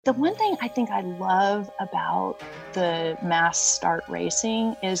The one thing I think I love about the mass start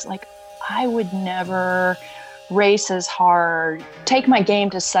racing is like, I would never race as hard, take my game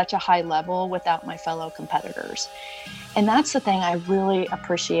to such a high level without my fellow competitors. And that's the thing I really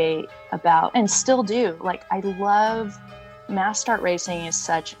appreciate about, and still do. Like, I love mass start racing is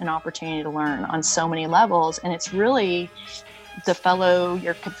such an opportunity to learn on so many levels. And it's really your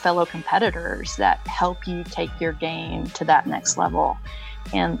fellow competitors that help you take your game to that next level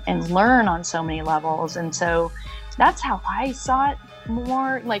and learn on so many levels. And so that's how I saw it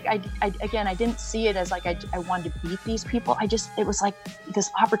more. Like, I didn't see it as like, I wanted to beat these people. It was like this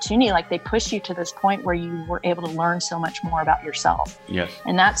opportunity, like they push you to this point where you were able to learn so much more about yourself. Yes.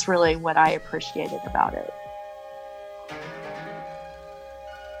 And that's really what I appreciated about it.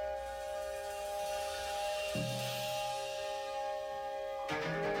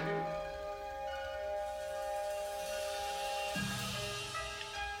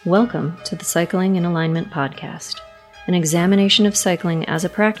 Welcome to the Cycling in Alignment podcast, an examination of cycling as a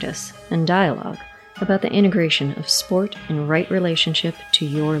practice and dialogue about the integration of sport in right relationship to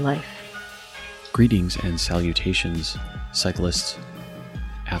your life. Greetings and salutations, cyclists,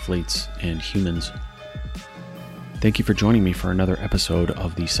 athletes, and humans. Thank you for joining me for another episode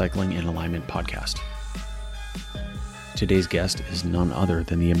of the Cycling in Alignment podcast. Today's guest is none other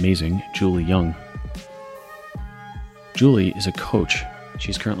than the amazing Julie Young. Julie is a coach.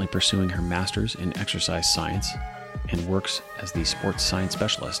 She's currently pursuing her master's in exercise science and works as the sports science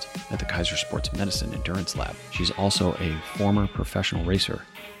specialist at the Kaiser Sports Medicine Endurance Lab. She's also a former professional racer.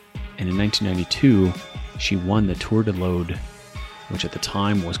 And in 1992, she won the Tour de l'Aude, which at the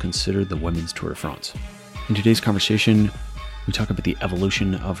time was considered the women's Tour de France. In today's conversation, we talk about the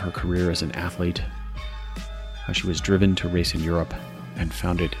evolution of her career as an athlete, how she was driven to race in Europe and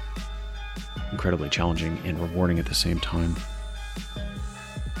found it incredibly challenging and rewarding at the same time.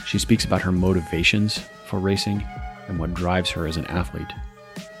 She speaks about her motivations for racing and what drives her as an athlete.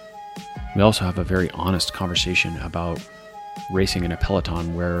 We also have a very honest conversation about racing in a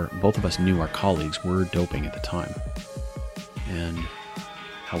peloton where both of us knew our colleagues were doping at the time and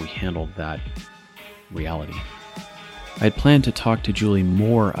how we handled that reality. I had planned to talk to Julie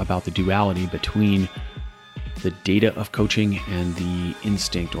more about the duality between the data of coaching and the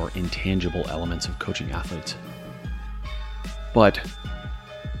instinct or intangible elements of coaching athletes. But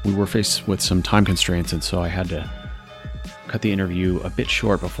we were faced with some time constraints, and so I had to cut the interview a bit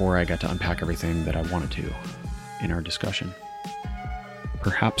short before I got to unpack everything that I wanted to in our discussion.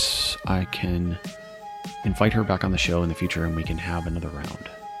 Perhaps I can invite her back on the show in the future and we can have another round,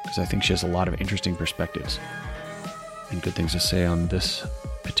 because I think she has a lot of interesting perspectives and good things to say on this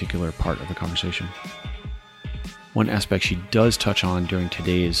particular part of the conversation. One aspect she does touch on during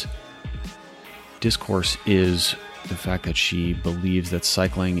today's discourse is the fact that she believes that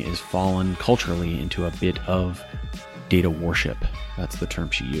cycling is fallen culturally into a bit of data worship. That's the term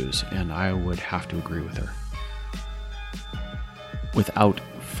she used, and I would have to agree with her. Without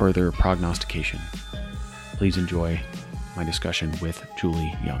further prognostication, please enjoy my discussion with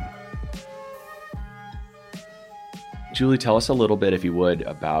Julie Young. Julie, tell us a little bit, if you would,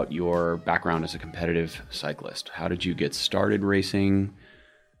 about your background as a competitive cyclist. How did you get started racing?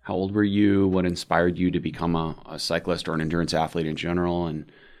 How old were you? What inspired you to become a cyclist or an endurance athlete in general?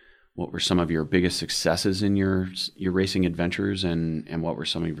 And what were some of your biggest successes in your racing adventures? And what were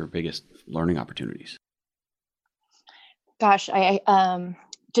some of your biggest learning opportunities? Gosh, I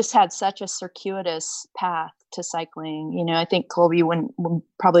just had such a circuitous path to cycling. You know, I think Colby, when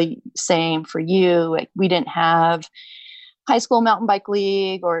probably same for you, like we didn't have high school mountain bike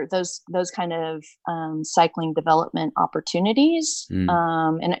league or those kind of cycling development opportunities. And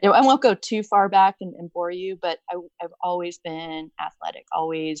I won't go too far back and bore you, but I've always been athletic,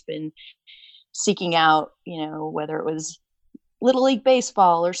 always been seeking out, you know, whether it was little league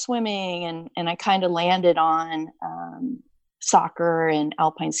baseball or swimming. And I kind of landed on soccer and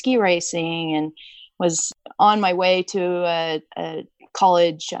alpine ski racing and was on my way to a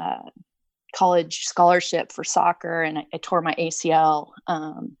college scholarship for soccer, and I tore my ACL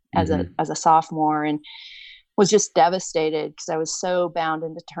as a sophomore, and was just devastated because I was so bound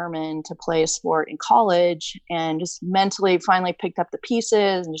and determined to play a sport in college, and just mentally finally picked up the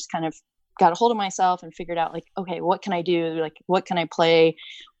pieces and just kind of got a hold of myself and figured out, like, okay, what can I do? Like, what can I play?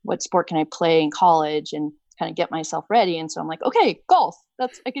 What sport can I play in college? And kind of get myself ready. And so I'm like, okay, golf.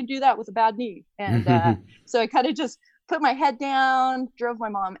 I can do that with a bad knee. And so I kind of just put my head down, drove my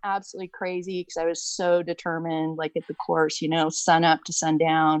mom absolutely crazy because I was so determined, like at the course, you know, sun up to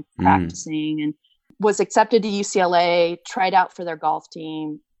sundown, practicing, and was accepted to UCLA, tried out for their golf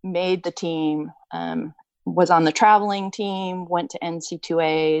team, made the team, was on the traveling team, went to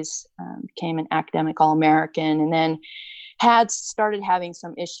NC2As, became an academic All-American, and then had started having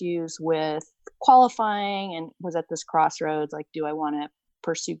some issues with qualifying and was at this crossroads. Like, do I want to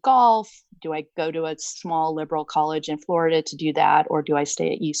pursue golf? Do I go to a small liberal college in Florida to do that? Or do I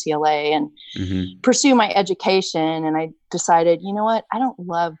stay at UCLA and pursue my education? And I decided, you know what? I don't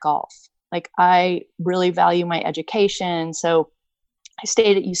love golf. Like, I really value my education. So I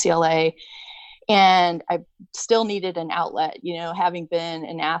stayed at UCLA, and I still needed an outlet, having been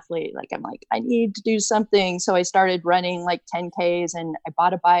an athlete. Like, I'm like, I need to do something. So I started running like 10Ks, and I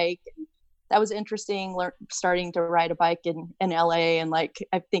bought a bike. And that was interesting, starting to ride a bike in LA. And like,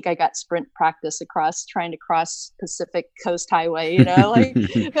 I think I got sprint practice trying to cross Pacific Coast Highway, anyway,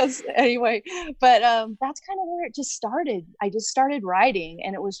 but that's kind of where it just started. I just started riding,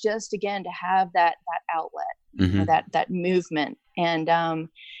 and it was just, again, to have that outlet, that movement. And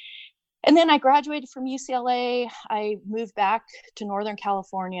then I graduated from UCLA. I moved back to Northern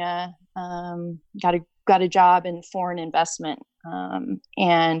California, got a job in foreign investment,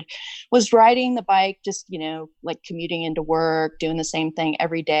 and was riding the bike, just, like commuting into work, doing the same thing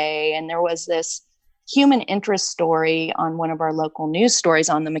every day. And there was this human interest story on one of our local news stories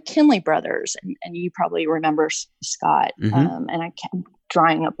on the McKinley brothers. And you probably remember Scott. And I can't,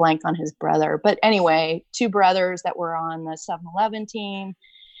 drawing a blank on his brother. But anyway, two brothers that were on the 7-Eleven team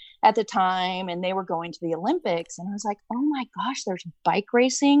at the time, and they were going to the Olympics. And I was like, oh my gosh, there's bike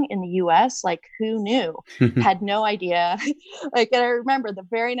racing in the US. Like, who knew? Had no idea. Like, and I remember the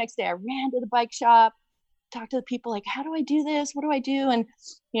very next day I ran to the bike shop, talked to the people, like, how do I do this? What do I do? And,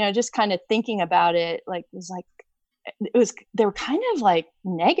 just kind of thinking about it, like, they were kind of like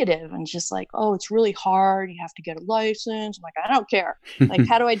negative and just like, oh, it's really hard. You have to get a license. I'm like, I don't care. Like,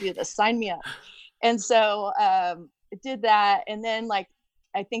 how do I do this? Sign me up. And so I did that. And then, like,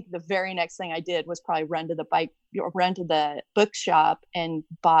 I think the very next thing I did was probably run to the bookshop and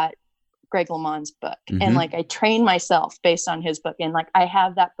bought Greg LeMond's book. And like, I trained myself based on his book. And like, I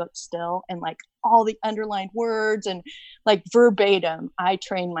have that book still, and like all the underlined words and like verbatim, I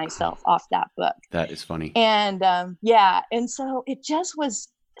trained myself off that book. That is funny. And and so it just was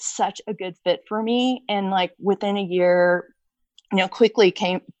such a good fit for me. And like, within a year, quickly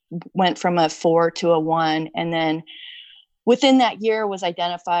went from a 4 to a 1. And then within that year was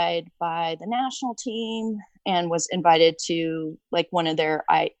identified by the national team and was invited to like one of their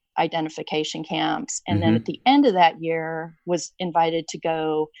identification camps. And then at the end of that year was invited to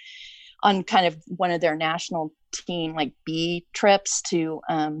go on kind of one of their national team, like B trips to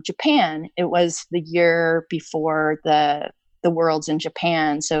Japan. It was the year before the Worlds in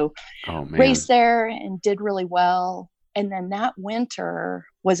Japan. So raced there and did really well. And then that winter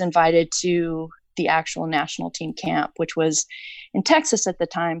was invited to the actual national team camp, which was in Texas at the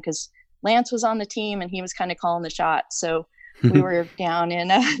time, because Lance was on the team and he was kind of calling the shots. So we were down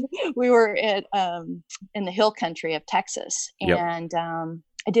in in the hill country of Texas. And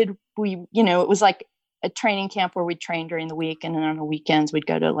it was like a training camp where we'd train during the week, and then on the weekends we'd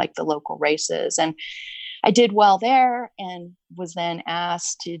go to like the local races. And I did well there, and was then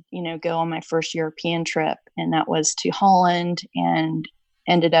asked to, go on my first European trip, and that was to Holland, and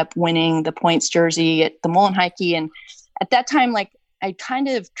ended up winning the points jersey at the Molenheike. And at that time, like, I kind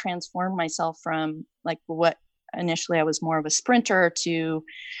of transformed myself from like what initially I was more of a sprinter to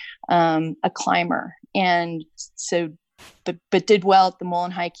a climber. And so, but did well at the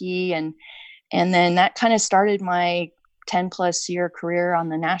Molenheike. And then that kind of started my 10+ year career on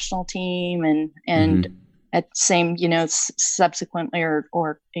the national team, and at same, subsequently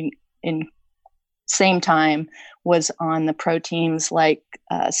or in same time was on the pro teams like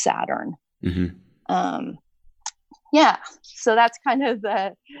Saturn. So that's kind of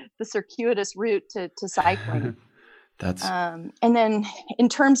the circuitous route to cycling. That's and then in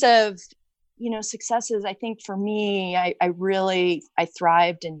terms of successes, I think for me, I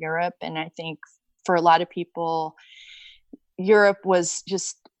thrived in Europe, and I think for a lot of people, Europe was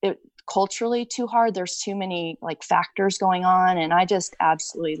just culturally too hard. There's too many like factors going on, and I just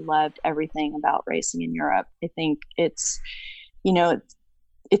absolutely loved everything about racing in Europe. I think it's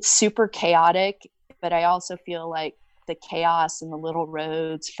super chaotic, but I also feel like the chaos and the little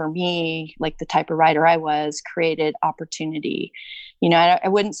roads, for me, like the type of rider I was, created opportunity. I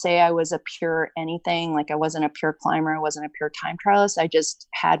wouldn't say I was a pure anything. Like, I wasn't a pure climber. I wasn't a pure time trialist. I just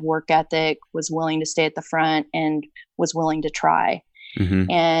had work ethic, was willing to stay at the front, and was willing to try.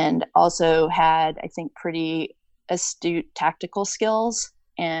 And also had, I think, pretty astute tactical skills.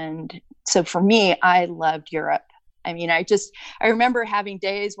 And so for me, I loved Europe. I mean, I remember having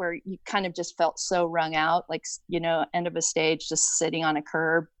days where you kind of just felt so wrung out, like, end of a stage, just sitting on a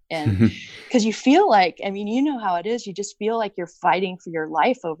curb And because you feel like, I mean, you know how it is, you just feel like you're fighting for your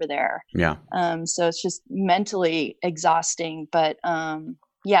life over there. Yeah. So it's just mentally exhausting, but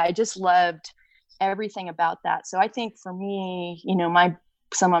yeah, I just loved everything about that. So I think for me, you know,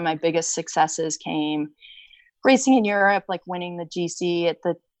 some of my biggest successes came racing in Europe, like winning the GC at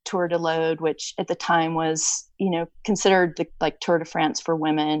the Tour de l'Aude, which at the time was, you know, considered the like Tour de France for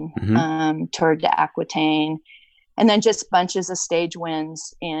women, Tour d'Aquitaine, and then just bunches of stage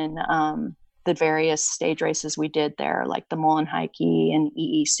wins in the various stage races we did there, like the Molenheike and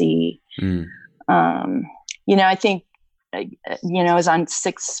EEC. You know, I think, you know, I was on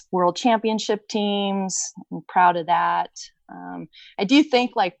 6 world championship teams. I'm proud of that. I do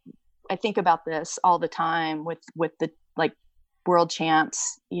think, like, I think about this all the time with the like world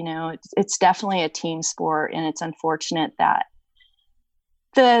champs. You know, it's definitely a team sport, and it's unfortunate that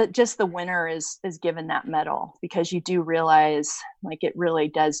the winner is given that medal, because you do realize, like, it really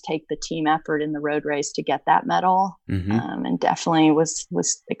does take the team effort in the road race to get that medal. And definitely was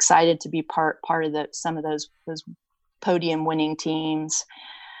excited to be part of some of those podium winning teams.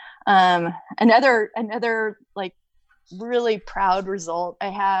 Another like really proud result I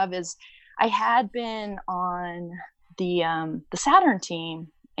have is I had been on the Saturn team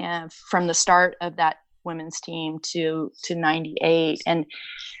and from the start of that women's team to 98, and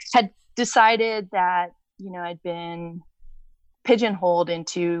had decided that, you know, I'd been pigeonholed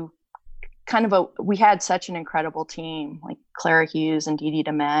into kind of we had such an incredible team, like Clara Hughes and Didi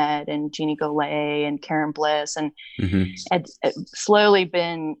Demet and Jeannie Golay and Karen Bliss, and had slowly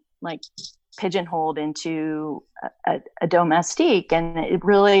been like pigeonholed into a domestique, and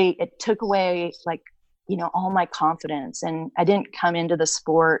it took away, like, you know, all my confidence. And I didn't come into the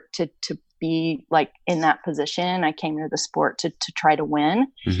sport to be like in that position. I came into the sport to try to win,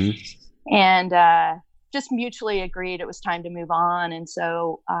 and just mutually agreed it was time to move on. And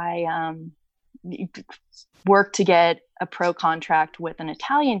so I worked to get a pro contract with an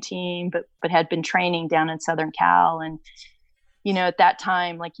Italian team, but had been training down in Southern Cal. And, you know, at that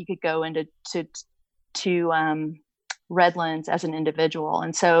time, like, you could go into Redlands as an individual.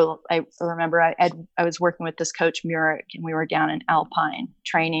 And so I remember I was working with this coach Murick, and we were down in Alpine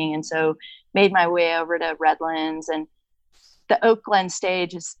training. And so made my way over to Redlands, and the Oak Glen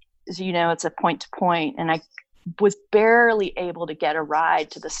stage is, you know, it's a point to point. And I was barely able to get a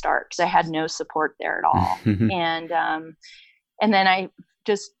ride to the start because I had no support there at all. And then I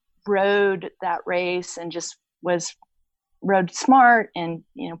just rode that race and just rode smart, and,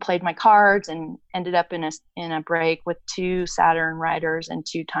 you know, played my cards, and ended up in a break with 2 Saturn riders and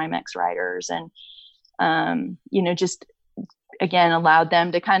 2 Timex riders. And, you know, just again, allowed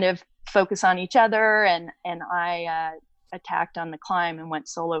them to kind of focus on each other. And I attacked on the climb and went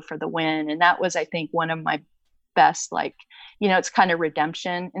solo for the win. And that was, I think, one of my best, like, you know, it's kind of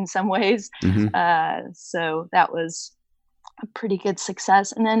redemption in some ways. So that was a pretty good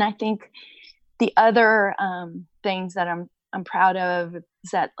success. And then I think the other things that I'm proud of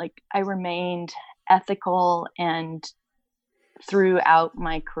is that, like, I remained ethical and throughout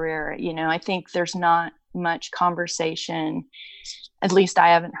my career. You know, I think there's not much conversation, at least I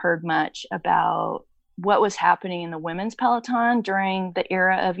haven't heard much, about what was happening in the women's peloton during the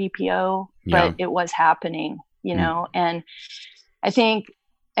era of EPO, but it was happening, you know. And I think,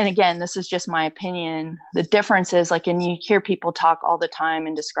 and again, this is just my opinion, the difference is, like, and you hear people talk all the time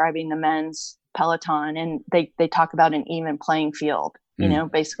in describing the men's peloton, and they talk about an even playing field, you know,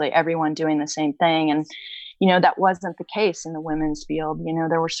 basically everyone doing the same thing. And, you know, that wasn't the case in the women's field. You know,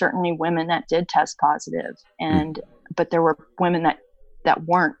 there were certainly women that did test positive, but there were women that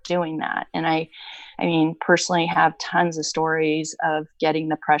weren't doing that. And I mean, personally have tons of stories of getting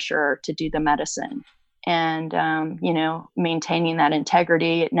the pressure to do the medicine and, you know, maintaining that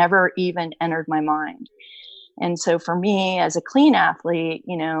integrity. It never even entered my mind. And so for me as a clean athlete,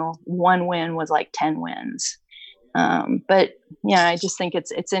 you know, 1 win was like 10 wins. But yeah, I just think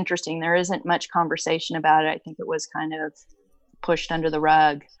it's interesting. There isn't much conversation about it. I think it was kind of pushed under the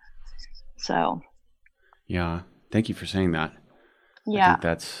rug. So. Yeah. Thank you for saying that. Yeah. I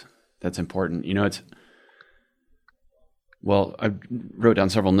think that's important. You know, well, I wrote down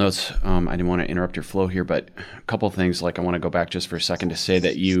several notes. I didn't want to interrupt your flow here, but a couple of things, like, I want to go back just for a second to say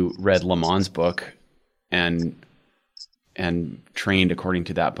that you read Le Mans' book and trained according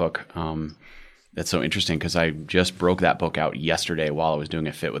to that book. That's so interesting, because I just broke that book out yesterday while I was doing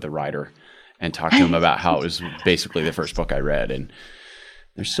a fit with a rider and talked to him about how it was basically the first book I read. And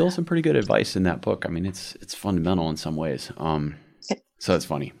there's still some pretty good advice in that book. I mean, it's fundamental in some ways. So it's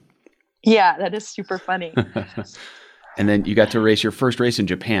funny. Yeah, that is super funny. And then you got to race your first race in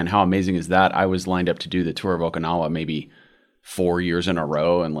Japan. How amazing is that? I was lined up to do the Tour of Okinawa maybe 4 years in a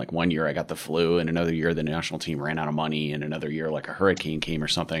row. And like 1 year I got the flu, and another year the national team ran out of money, and another year like a hurricane came or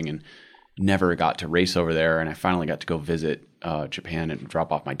something, and never got to race over there. And I finally got to go visit Japan and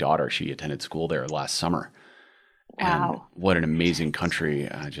drop off my daughter. She attended school there last summer. Wow. And what an amazing country.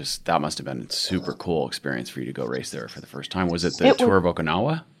 That must have been a super cool experience for you to go race there for the first time. Was it the Tour of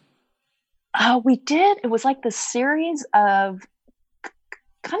Okinawa? We did. It was like the series of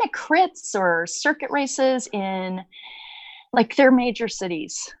kind of crits or circuit races in like their major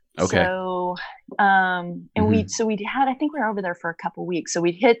cities. Okay. So, and we had, I think we were over there for a couple weeks. So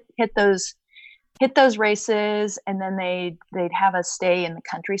we'd hit those races, and then they'd have us stay in the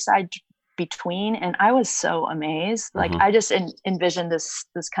countryside between. And I was so amazed. Like I just envisioned this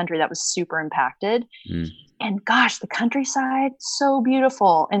country that was super impacted. And gosh, the countryside, so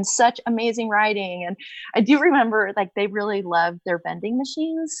beautiful and such amazing riding. And I do remember like they really loved their vending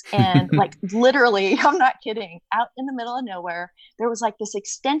machines, and like literally, I'm not kidding, out in the middle of nowhere, there was like this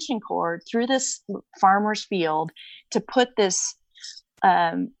extension cord through this farmer's field to put this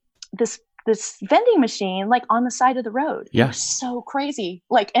vending machine like on the side of the road. Yeah. It was so crazy.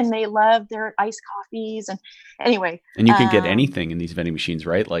 Like, and they loved their iced coffees. And anyway. And you can get anything in these vending machines,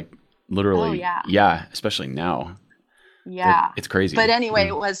 right? Like literally. Oh, yeah. Especially now. Yeah. It's crazy. But anyway,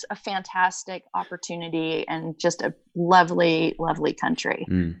 it was a fantastic opportunity and just a lovely, lovely country.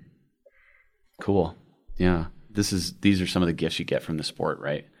 Cool. Yeah. These are some of the gifts you get from the sport,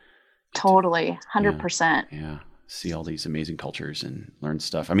 right? Totally. 100%. Yeah. See all these amazing cultures and learn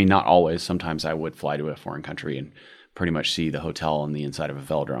stuff. I mean, not always. Sometimes I would fly to a foreign country and pretty much see the hotel on the inside of a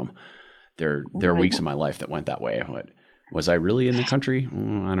velodrome. There are weeks in my life that went that way. Was I really in the country?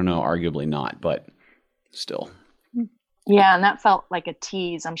 I don't know. Arguably not, but still. Yeah, and that felt like a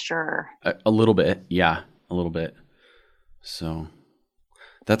tease, I'm sure. A little bit. Yeah, a little bit. So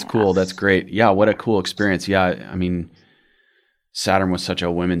that's cool. That's great. Yeah, what a cool experience. Yeah, I mean, Saturn was such a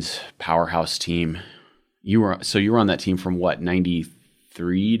women's powerhouse team. You were on that team from what,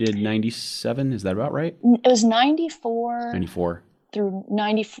 93 to 97? Is that about right? It was 94. 94. Through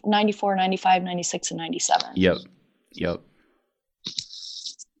 94, 95, 96, and 97. Yep.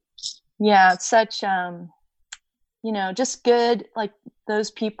 Yeah, it's such, just good. Like those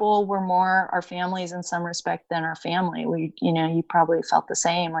people were more our families in some respect than our family. You probably felt the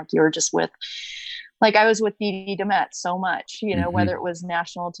same. Like you were just with, like I was with Didi Demet so much, whether it was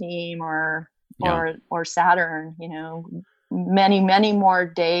national team or Saturn, many, many more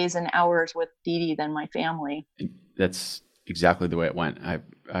days and hours with Didi than my family. That's exactly the way it went. I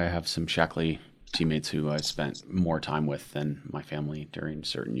have some Shackley teammates who I spent more time with than my family during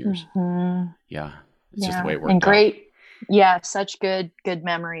certain years. Yeah. It's just the way it worked. And great. Yeah. Such good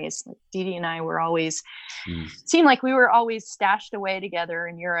memories. Like Didi and I were always, seemed like we were always stashed away together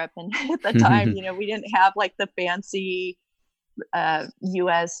in Europe. And at the time, we didn't have like the fancy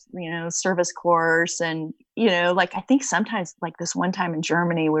US, service course. And, like, I think sometimes like this one time in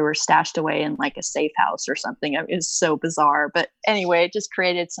Germany, we were stashed away in like a safe house or something. It was so bizarre, but anyway, it just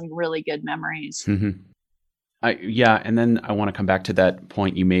created some really good memories. And then I want to come back to that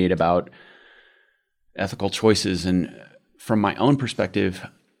point you made about ethical choices. And from my own perspective,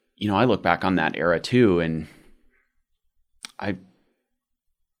 I look back on that era too. And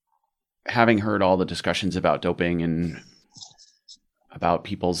having heard all the discussions about doping and about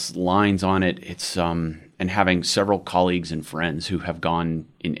people's lines on it, it's and having several colleagues and friends who have gone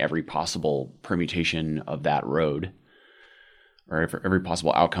in every possible permutation of that road, or every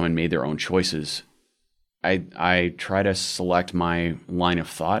possible outcome, and made their own choices. I try to select my line of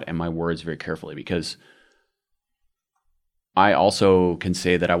thought and my words very carefully, because I also can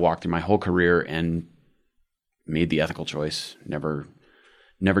say that I walked through my whole career and made the ethical choice, never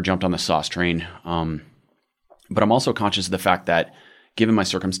jumped on the sauce train. But I'm also conscious of the fact that given my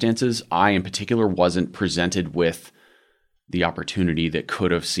circumstances, I in particular wasn't presented with the opportunity that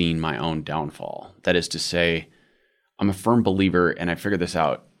could have seen my own downfall. That is to say, I'm a firm believer, and I figured this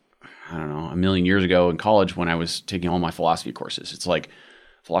out, I don't know, a million years ago in college when I was taking all my philosophy courses. It's like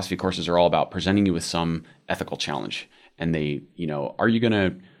philosophy courses are all about presenting you with some ethical challenge. And they, are you going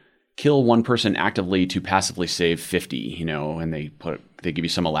to kill one person actively to passively save 50, and they give you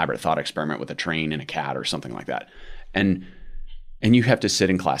some elaborate thought experiment with a train and a cat or something like that. And you have to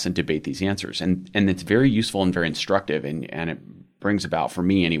sit in class and debate these answers. And it's very useful and very instructive. And it brings about, for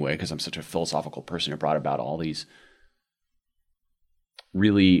me anyway, because I'm such a philosophical person, it brought about all these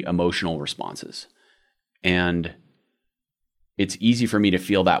really emotional responses. And it's easy for me to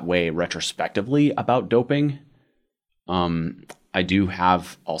feel that way retrospectively about doping. I do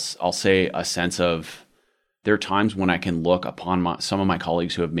have, I'll say, a sense of, there are times when I can look upon some of my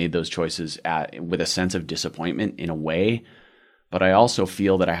colleagues who have made those choices with a sense of disappointment in a way But I also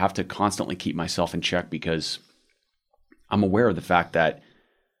feel that I have to constantly keep myself in check because I'm aware of the fact that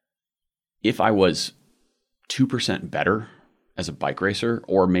if I was 2% better as a bike racer,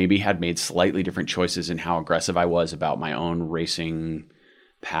 or maybe had made slightly different choices in how aggressive I was about my own racing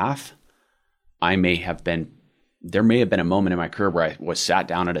path, there may have been a moment in my career where I was sat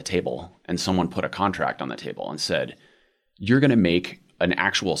down at a table and someone put a contract on the table and said, you're going to make an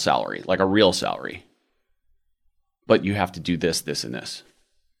actual salary, like a real salary, but you have to do this, this, and this.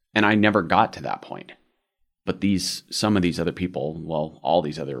 And I never got to that point. But some of these other people, well, all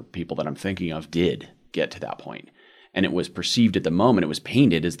these other people that I'm thinking of did get to that point. And it was perceived at the moment, it was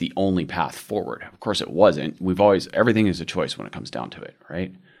painted as the only path forward. Of course it wasn't. Everything is a choice when it comes down to it,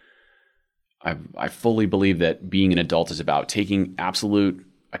 right? I fully believe that being an adult is about taking absolute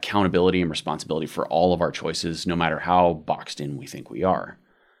accountability and responsibility for all of our choices, no matter how boxed in we think we are.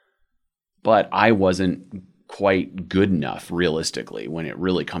 But I wasn't quite good enough, realistically, when it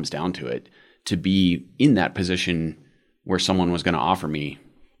really comes down to it, to be in that position where someone was going to offer me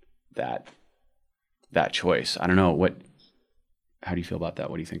that choice. I don't know. How do you feel about that?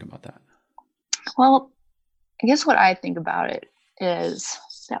 What do you think about that? Well, I guess what I think about it is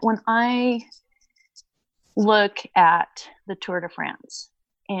that when I look at the Tour de France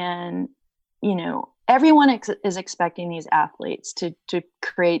and, everyone is expecting these athletes to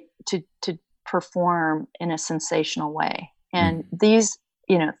perform in a sensational way. And these,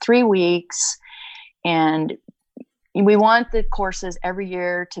 3 weeks, and we want the courses every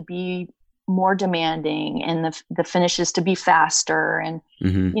year to be more demanding and the finishes to be faster. And,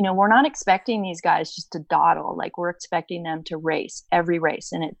 we're not expecting these guys just to dawdle. Like, we're expecting them to race every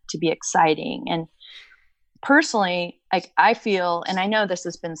race and it to be exciting. And personally, I feel, and I know this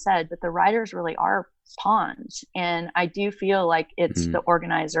has been said, but the riders really are pawns. And I do feel like it's the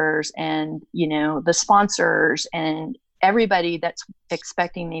organizers and, the sponsors and everybody that's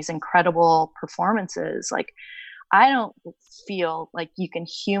expecting these incredible performances. Like, I don't feel like you can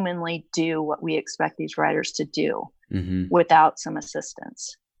humanly do what we expect these riders to do without some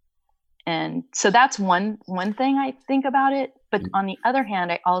assistance. And so that's one thing I think about it. But on the other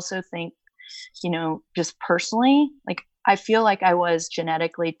hand, I also think, just personally, like, I feel like I was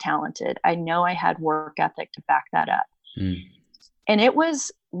genetically talented. I know I had work ethic to back that up. And it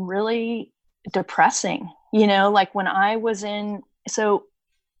was really depressing, like when I was so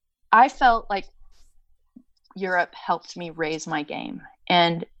I felt like Europe helped me raise my game.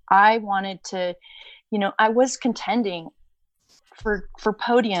 And I wanted to, I was contending for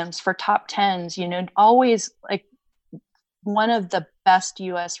podiums, for top 10s, always like one of the best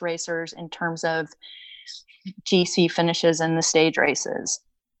US racers in terms of GC finishes in the stage races.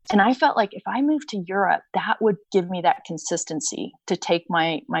 And I felt like if I moved to Europe, that would give me that consistency to take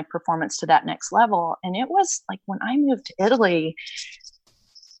my performance to that next level. And it was like when I moved to Italy,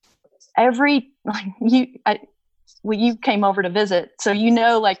 you came over to visit, so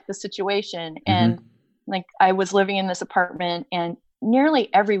like the situation. And like I was living in this apartment, and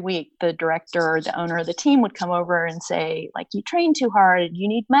nearly every week the director or the owner of the team would come over and say, like, you train too hard, you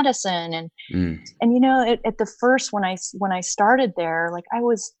need medicine. And at the first, when I started there, like I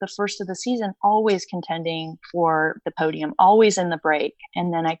was the first of the season always contending for the podium, always in the break.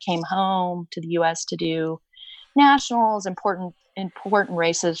 And then I came home to the US to do nationals, important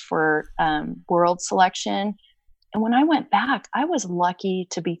races for world selection. And when I went back, I was lucky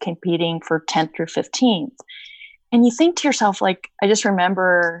to be competing for 10th through 15th. And you think to yourself, like, I just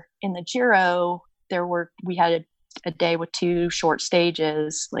remember in the Giro, we had a day with 2 short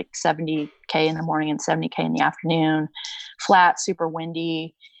stages, like 70K in the morning and 70K in the afternoon, flat, super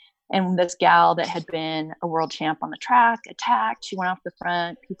windy. And this gal that had been a world champ on the track attacked. She went off the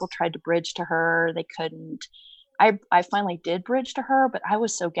front. People tried to bridge to her. They couldn't. I finally did bridge to her, but I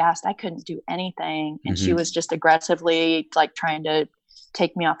was so gassed I couldn't do anything. And she was just aggressively like trying to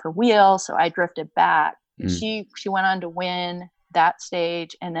take me off her wheel. So I drifted back. She went on to win that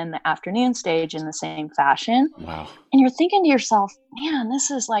stage and then the afternoon stage in the same fashion. Wow. And you're thinking to yourself, man,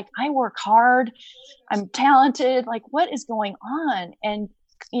 this is like, I work hard. I'm talented. Like, what is going on? And,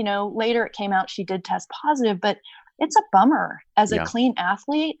 later it came out she did test positive, but it's a bummer as a clean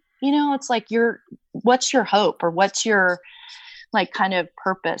athlete. It's like what's your hope or what's your like kind of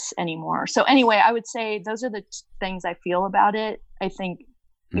purpose anymore? So anyway, I would say those are the things I feel about it. I think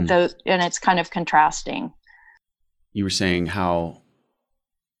those, and it's kind of contrasting. You were saying how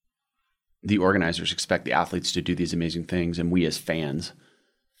the organizers expect the athletes to do these amazing things, and we as fans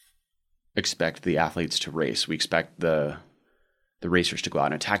expect the athletes to race. We expect the racers to go out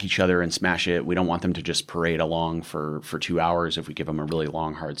and attack each other and smash it. We don't want them to just parade along for 2 hours if we give them a really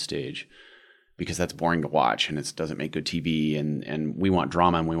long, hard stage. because that's boring to watch and it doesn't make good TV, and we want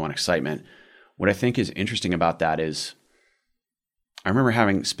drama and we want excitement. What I think is interesting about that is I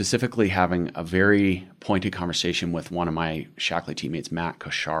remember specifically having a very pointed conversation with one of my Shackley teammates, Matt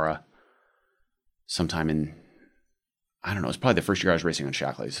Koshara, sometime in, I don't know, it's probably the first year I was racing on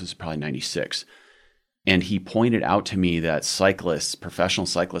Shackley. This was probably 96. And he pointed out to me that professional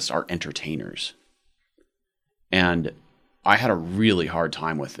cyclists are entertainers. And I had a really hard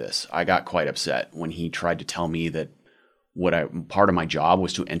time with this. I got quite upset when he tried to tell me that part of my job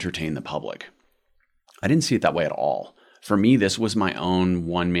was to entertain the public. I didn't see it that way at all. For me, this was my own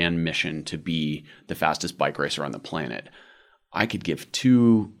one-man mission to be the fastest bike racer on the planet. I could give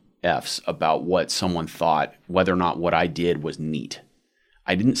two Fs about what someone thought, whether or not what I did was neat.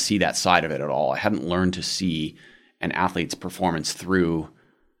 I didn't see that side of it at all. I hadn't learned to see an athlete's performance through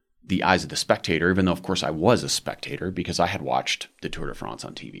the eyes of the spectator, even though, of course, I was a spectator because I had watched the Tour de France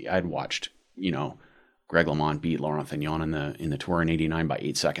on TV. I had watched, Greg LeMond beat Laurent Fignon in the Tour in '89 by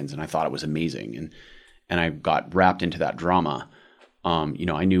 8 seconds, and I thought it was amazing. And I got wrapped into that drama.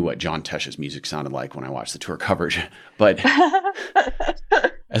 I knew what John Tesh's music sounded like when I watched the Tour coverage, but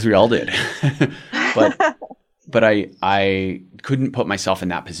as we all did. but I couldn't put myself in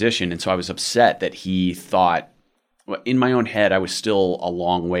that position, and so I was upset that he thought. In my own head, I was still a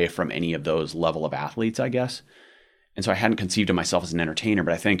long way from any of those level of athletes, I guess. And so I hadn't conceived of myself as an entertainer.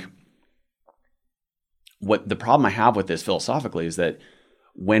 But I think what the problem I have with this philosophically is that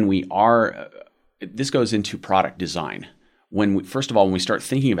when we are, this goes into product design. First of all, when we start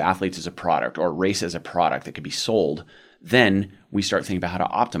thinking of athletes as a product or a race as a product that could be sold, then we start thinking about how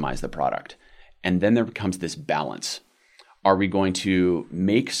to optimize the product. And then there becomes this balance. Are we going to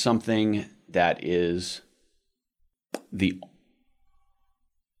make something that is the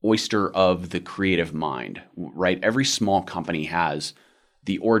oyster of the creative mind, right? Every small company has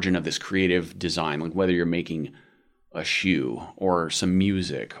the origin of this creative design, like whether you're making a shoe or some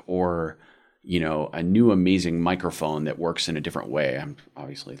music or, a new amazing microphone that works in a different way. I'm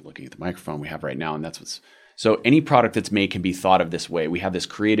obviously looking at the microphone we have right now, and so any product that's made can be thought of this way. We have this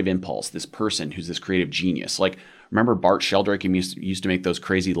creative impulse, this person who's this creative genius. Like, remember Bart Sheldrake used to make those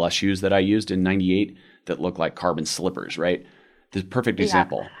crazy Les shoes that I used in '98 that look like carbon slippers, right? The perfect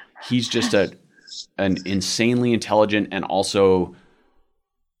example. He's just an insanely intelligent and also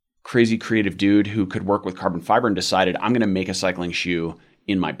crazy creative dude who could work with carbon fiber and decided, I'm going to make a cycling shoe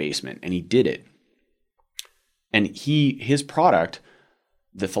in my basement. And he did it. And his product,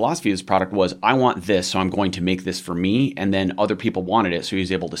 the philosophy of his product was, I want this, so I'm going to make this for me. And then other people wanted it, so he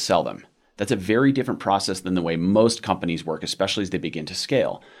was able to sell them. That's a very different process than the way most companies work, especially as they begin to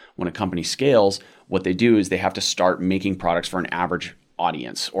scale. When a company scales, what they do is they have to start making products for an average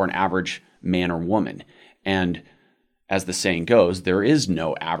audience or an average man or woman. And as the saying goes, there is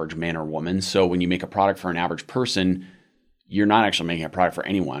no average man or woman. So when you make a product for an average person, you're not actually making a product for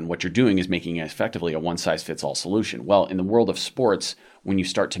anyone. What you're doing is making effectively a one-size-fits-all solution. Well, in the world of sports, when you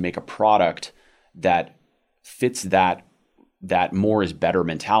start to make a product that fits that more is better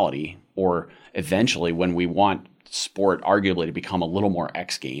mentality, or eventually when we want sport arguably to become a little more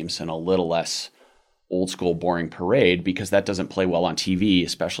X Games and a little less old school boring parade, because that doesn't play well on TV,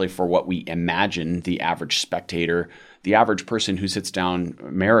 especially for what we imagine the average spectator, the average person who sits down,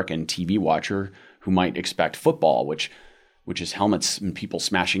 American TV watcher, who might expect football, which is helmets and people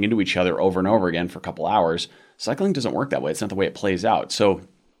smashing into each other over and over again for a couple hours. Cycling doesn't work that way. It's not the way it plays out. So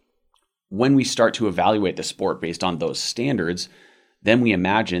when we start to evaluate the sport based on those standards, then we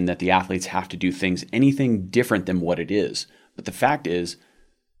imagine that the athletes have to do anything different than what it is. But the fact is,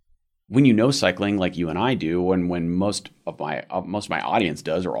 when you know cycling like you and I do, and when most of my audience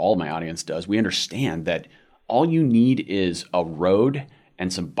does, or all of my audience does, we understand that all you need is a road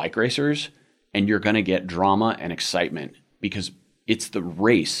and some bike racers, and you're going to get drama and excitement, because it's the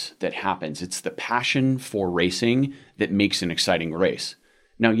race that happens. It's the passion for racing that makes an exciting race.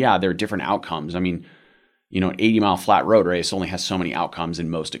 Now, yeah, there are different outcomes. I mean, an 80-mile flat road race only has so many outcomes in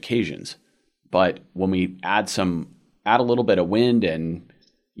most occasions. But when we add a little bit of wind and,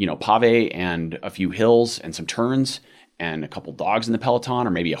 pave and a few hills and some turns and a couple dogs in the peloton,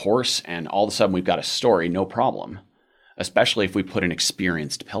 or maybe a horse, and all of a sudden we've got a story, no problem. Especially if we put an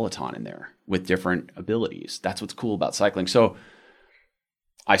experienced peloton in there with different abilities. That's what's cool about cycling. So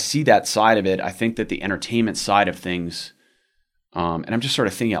I see that side of it. I think that the entertainment side of things, and I'm just sort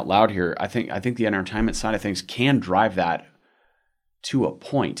of thinking out loud here, I think the entertainment side of things can drive that to a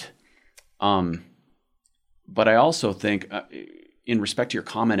point. But I also think, in respect to your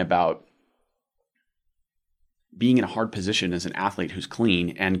comment about being in a hard position as an athlete who's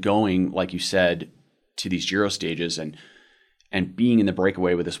clean and going, like you said, to these Giro stages, and and being in the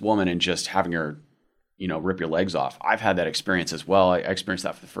breakaway with this woman and just having her, rip your legs off. I've had that experience as well. I experienced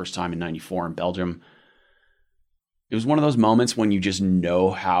that for the first time in 94 in Belgium. It was one of those moments when you just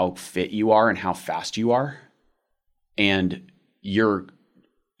know how fit you are and how fast you are. And you're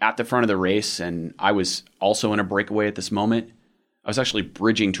at the front of the race, and I was also in a breakaway at this moment. I was actually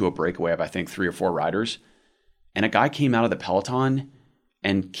bridging to a breakaway of, I think, 3 or 4 riders. And a guy came out of the peloton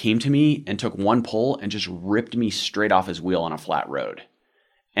and came to me and took one pull and just ripped me straight off his wheel on a flat road.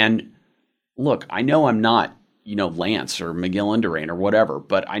 And look, I know I'm not, Lance or Miguel Indurain or whatever,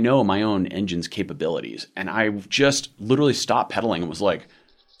 but I know my own engine's capabilities. And I just literally stopped pedaling and was like,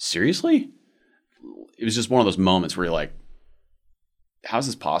 seriously? It was just one of those moments where you're like, how's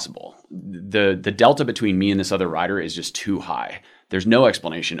this possible? The delta between me and this other rider is just too high. There's no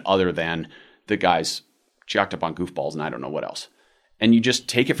explanation other than the guy's jacked up on goofballs and I don't know what else. And you just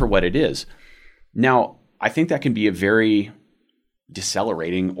take it for what it is. Now, I think that can be a very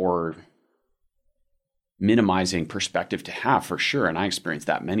decelerating or minimizing perspective to have for sure. And I experienced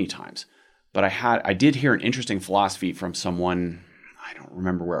that many times. But I did hear an interesting philosophy from someone, I don't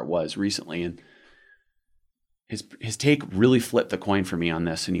remember where it was recently, and his take really flipped the coin for me on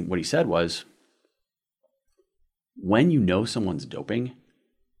this. And what he said was, when you know someone's doping,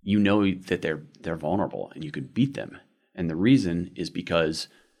 you know that they're vulnerable and you could beat them. And the reason is because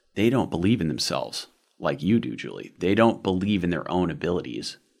they don't believe in themselves like you do, Julie. They don't believe in their own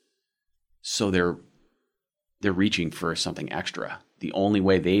abilities. So they're reaching for something extra. The only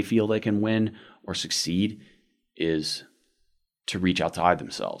way they feel they can win or succeed is to reach outside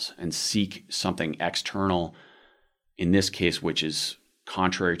themselves and seek something external, in this case, which is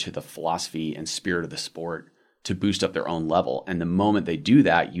contrary to the philosophy and spirit of the sport, to boost up their own level. And the moment they do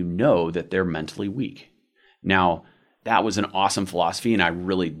that, you know that they're mentally weak. Now, that was an awesome philosophy, and I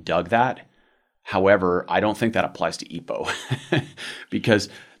really dug that. However, I don't think that applies to EPO because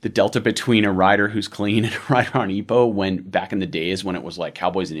the delta between a rider who's clean and a rider on EPO, when back in the days when it was like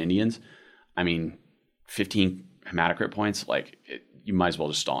Cowboys and Indians, 15 hematocrit points, you might as well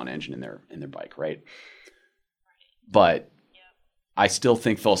just stall an engine in their bike, right? But I still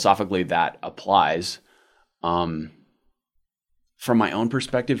think philosophically that applies. From my own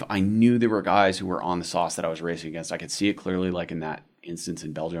perspective, I knew there were guys who were on the sauce that I was racing against. I could see it clearly, like in that instance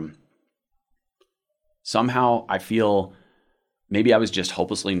in Belgium. Somehow I feel maybe I was just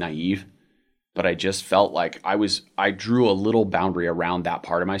hopelessly naive, but I just felt like I drew a little boundary around that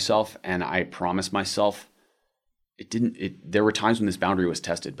part of myself, and I promised myself there were times when this boundary was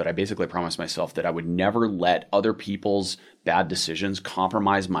tested, but I basically promised myself that I would never let other people's bad decisions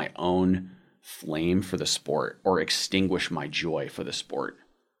compromise my own flame for the sport or extinguish my joy for the sport.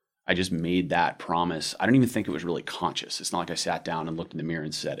 I just made that promise. I don't even think it was really conscious. It's not like I sat down and looked in the mirror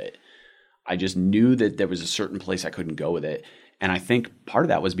and said it. I just knew that there was a certain place I couldn't go with it. And I think part of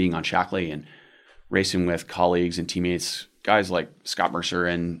that was being on Shackley and racing with colleagues and teammates, guys like Scott Mercer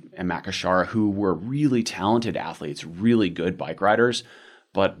and Matt Kashara, who were really talented athletes, really good bike riders,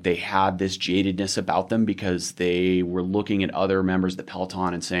 but they had this jadedness about them because they were looking at other members of the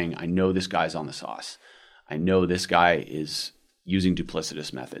peloton and saying, I know this guy's on the sauce. I know this guy is using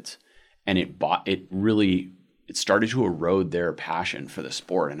duplicitous methods. And it started to erode their passion for the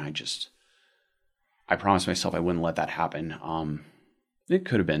sport. And I promised myself I wouldn't let that happen. It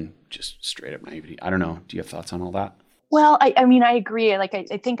could have been just straight up naivety. I don't know. Do you have thoughts on all that? Well, I agree. I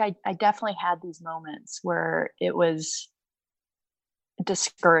think I definitely had these moments where it was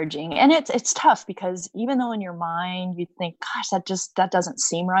discouraging, and it's tough because even though in your mind you think, gosh, that doesn't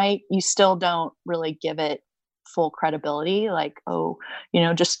seem right, you still don't really give it full credibility. Like,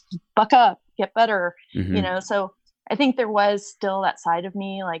 just buck up, get better, Mm-hmm. So I think there was still that side of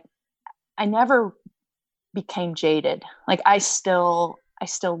me. Like, I never became jaded. Like, I still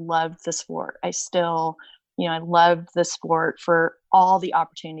loved the sport. I still, I loved the sport for all the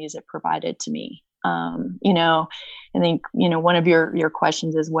opportunities it provided to me. I think, one of your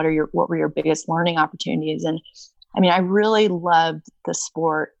questions is what were your biggest learning opportunities? And I really loved the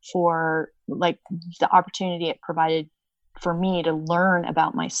sport for like the opportunity it provided for me to learn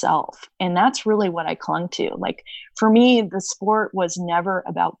about myself. And that's really what I clung to. Like, for me, the sport was never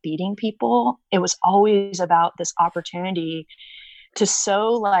about beating people. It was always about this opportunity to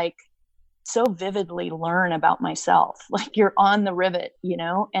so vividly learn about myself. Like, you're on the rivet,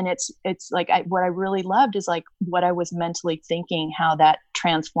 and it's like, what I really loved is like what I was mentally thinking, how that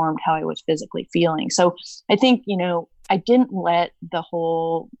transformed how I was physically feeling. So I think, I didn't let the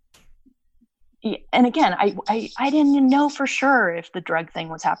whole, and again, I didn't even know for sure if the drug thing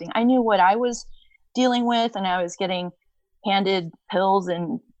was happening. I knew what I was dealing with, and I was getting handed pills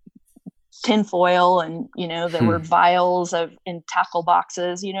and tinfoil and, there were vials in tackle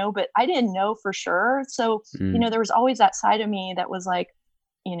boxes, but I didn't know for sure. So, there was always that side of me that was like,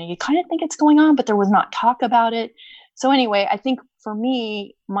 you kind of think it's going on, but there was not talk about it. So anyway, I think for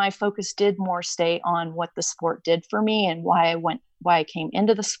me, my focus did more stay on what the sport did for me and why I came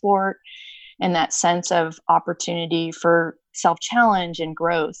into the sport, and that sense of opportunity for self-challenge and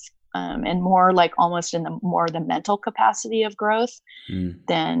growth, and more like almost in the mental capacity of growth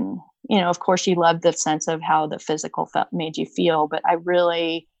than, of course you love the sense of how the physical made you feel. But I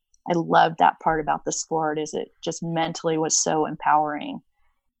loved that part about the sport, is it just mentally was so empowering.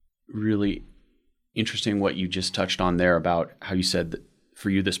 Really interesting what you just touched on there about how you said that for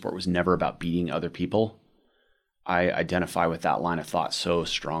you, the sport was never about beating other people. I identify with that line of thought so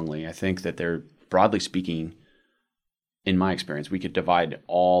strongly. I think that they're, broadly speaking, in my experience, we could divide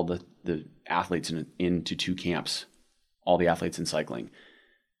all the athletes into two camps, all the athletes in cycling.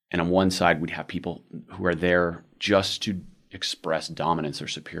 And on one side, we'd have people who are there just to express dominance or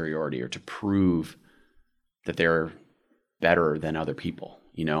superiority, or to prove that they're better than other people.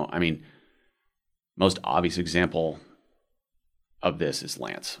 Most obvious example of this is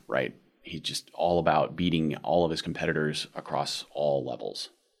Lance, right? He's just all about beating all of his competitors across all levels,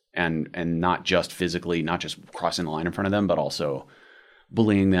 and not just physically, not just crossing the line in front of them, but also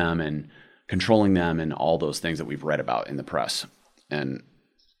bullying them and controlling them and all those things that we've read about in the press. And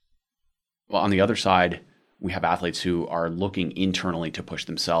well, on the other side, we have athletes who are looking internally to push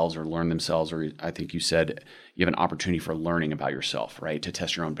themselves or learn themselves, or I think you said you have an opportunity for learning about yourself, right? To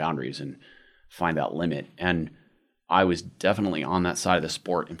test your own boundaries and find that limit. And I was definitely on that side of the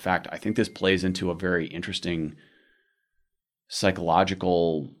sport. In fact, I think this plays into a very interesting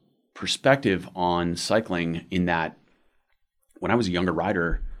psychological perspective on cycling, in that when I was a younger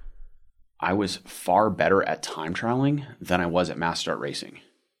rider, I was far better at time trialing than I was at mass start racing.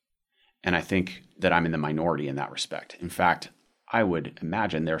 And I think that I'm in the minority in that respect. In fact, I would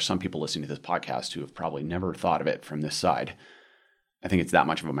imagine there are some people listening to this podcast who have probably never thought of it from this side. I think it's that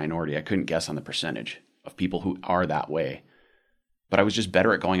much of a minority. I couldn't guess on the percentage of people who are that way. But I was just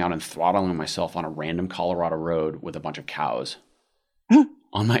better at going out and throttling myself on a random Colorado road with a bunch of cows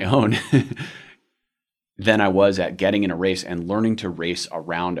on my own than I was at getting in a race and learning to race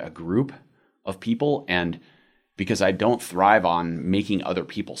around a group of people. And because I don't thrive on making other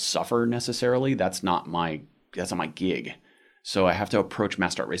people suffer necessarily, that's not my gig. So I have to approach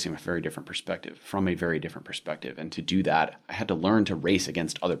mass start racing from a very different perspective. And to do that, I had to learn to race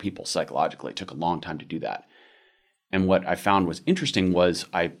against other people psychologically. It took a long time to do that. And what I found was interesting was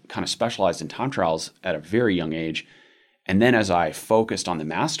I kind of specialized in time trials at a very young age. And then as I focused on the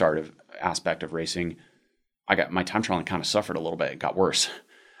mass start aspect of racing, my time trialing kind of suffered a little bit. It got worse.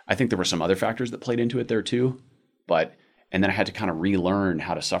 I think there were some other factors that played into it there too. And then I had to kind of relearn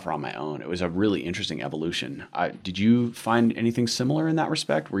how to suffer on my own. It was a really interesting evolution. Did you find anything similar in that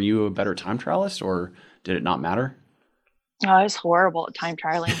respect? Were you a better time trialist, or did it not matter? Oh, I was horrible at time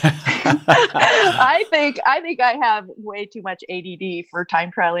trialing. I think I have way too much ADD for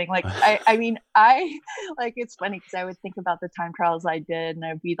time trialing. Like, it's funny because I would think about the time trials I did, and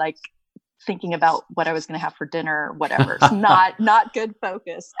I'd be like thinking about what I was going to have for dinner or whatever. It's not good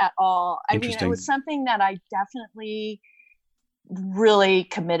focus at all. I mean, it was something that I definitely really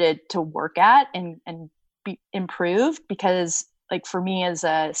committed to work at and be improved, because like for me as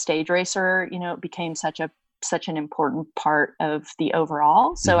a stage racer, it became such an important part of the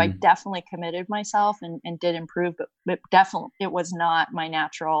overall. So I definitely committed myself and did improve, but definitely it was not my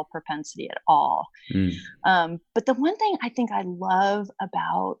natural propensity at all. But the one thing I think I love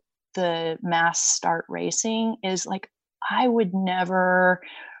about the mass start racing is like, I would never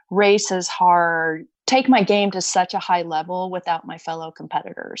race as hard, take my game to such a high level without my fellow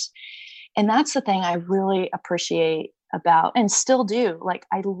competitors. And that's the thing I really appreciate about, and still do. Like,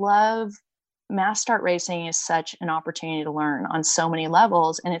 I love mass start racing is such an opportunity to learn on so many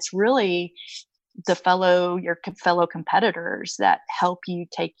levels. And it's really your fellow competitors that help you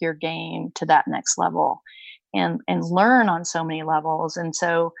take your game to that next level and learn on so many levels. And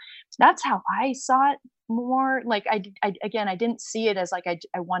so that's how I saw it more. Like I didn't see it as like,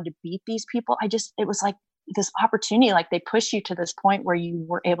 I wanted to beat these people. It was like this opportunity, like they push you to this point where you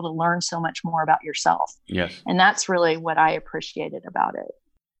were able to learn so much more about yourself. Yes. And that's really what I appreciated about it.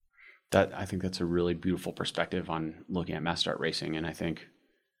 I think that's a really beautiful perspective on looking at mass start racing. And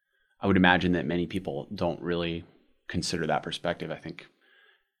I would imagine that many people don't really consider that perspective. I think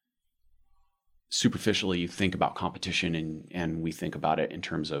superficially you think about competition and we think about it in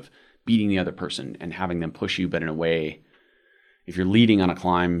terms of beating the other person and having them push you. But in a way, if you're leading on a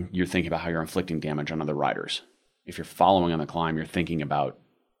climb, you're thinking about how you're inflicting damage on other riders. If you're following on the climb, you're thinking about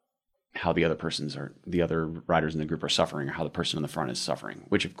how the other riders in the group are suffering, or how the person in the front is suffering,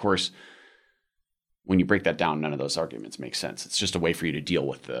 which of course, when you break that down, none of those arguments make sense. It's just a way for you to deal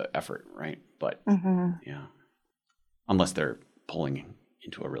with the effort, right? But yeah, unless they're pulling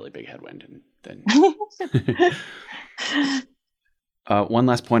into a really big headwind, and then one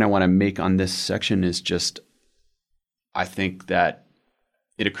last point I want to make on this section is just, I think that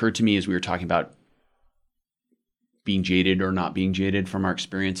it occurred to me as we were talking about being jaded or not being jaded from our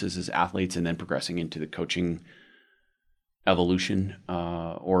experiences as athletes, and then progressing into the coaching evolution,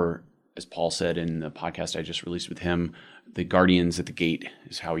 or as Paul said in the podcast I just released with him, the guardians at the gate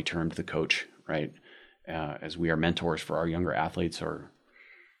is how he termed the coach, right? As we are mentors for our younger athletes, or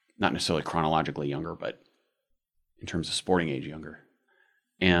not necessarily chronologically younger, but in terms of sporting age younger.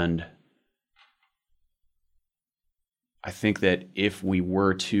 And I think that if we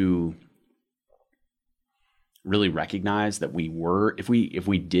were to really recognize that if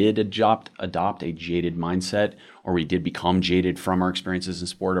we did adopt a jaded mindset, or we did become jaded from our experiences in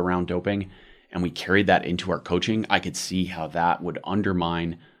sport around doping, and we carried that into our coaching, I could see how that would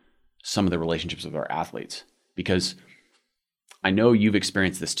undermine some of the relationships with our athletes. Because I know you've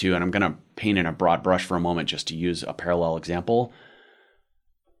experienced this too, and I'm going to paint in a broad brush for a moment just to use a parallel example.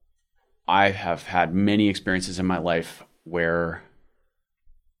 I have had many experiences in my life where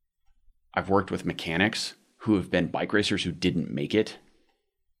I've worked with mechanics who have been bike racers who didn't make it,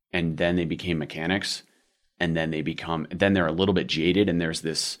 and then they became mechanics, and then they're a little bit jaded, and there's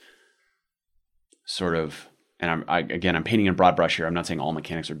this sort of, and I'm painting in broad brush here. I'm not saying all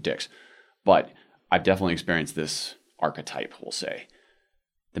mechanics are dicks, but I've definitely experienced this archetype, we'll say.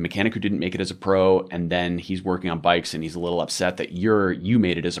 The mechanic who didn't make it as a pro, and then he's working on bikes and he's a little upset that you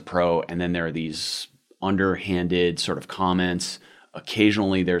made it as a pro, and then there are these underhanded sort of comments.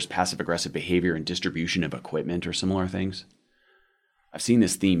 Occasionally there's passive-aggressive behavior and distribution of equipment or similar things. I've seen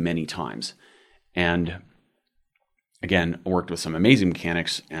this theme many times. And again, I worked with some amazing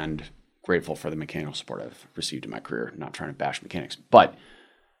mechanics and grateful for the mechanical support I've received in my career. Not trying to bash mechanics, but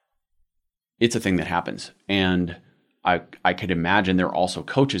it's a thing that happens. And I could imagine there are also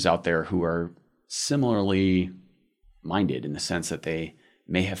coaches out there who are similarly minded, in the sense that they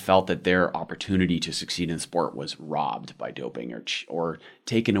may have felt that their opportunity to succeed in sport was robbed by doping or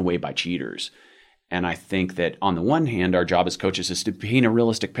taken away by cheaters. And I think that on the one hand, our job as coaches is to paint a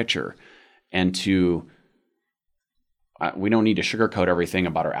realistic picture, and we don't need to sugarcoat everything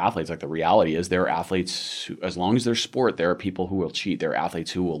about our athletes. Like, the reality is there are athletes who, as long as there's sport, there are people who will cheat. There are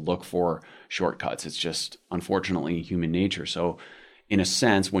athletes who will look for shortcuts. It's just, unfortunately, human nature. So in a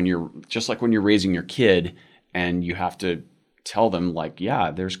sense, when you're raising your kid and you have to tell them, like,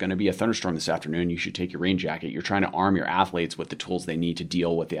 yeah, there's going to be a thunderstorm this afternoon, you should take your rain jacket. You're trying to arm your athletes with the tools they need to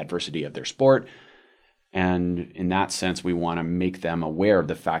deal with the adversity of their sport. And in that sense, we want to make them aware of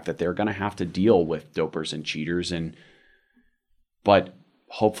the fact that they're going to have to deal with dopers and cheaters, but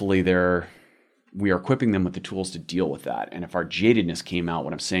hopefully we are equipping them with the tools to deal with that. And if our jadedness came out,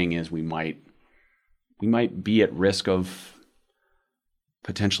 what I'm saying is we might be at risk of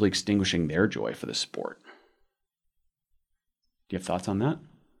potentially extinguishing their joy for the sport. Do you have thoughts on that?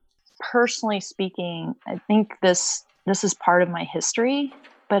 Personally speaking, I think this is part of my history,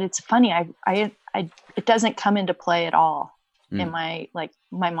 but it's funny. It doesn't come into play at all in my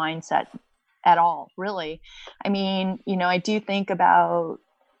mindset at all, really. I mean, I do think about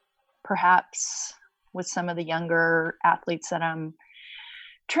perhaps with some of the younger athletes that I'm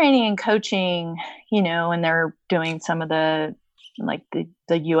training and coaching, and they're doing some of the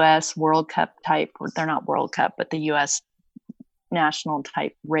US World Cup type, or they're not World Cup, but the US national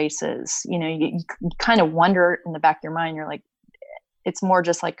type races. You kind of wonder in the back of your mind, you're like, it's more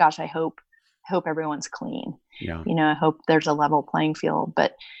just like, gosh, I hope everyone's clean. Yeah. I hope there's a level playing field,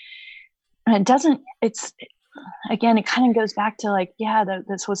 but it kind of goes back to like, yeah,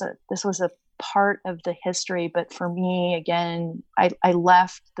 this was a part of the history. But for me, again, I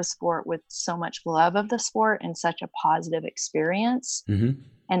left the sport with so much love of the sport and such a positive experience. Mm-hmm.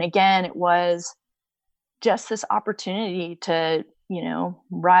 And again, it was just this opportunity to,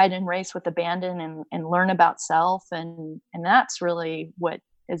 ride and race with abandon and learn about self. And that's really what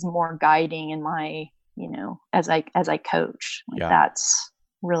is more guiding in my, as I coach. Yeah. That's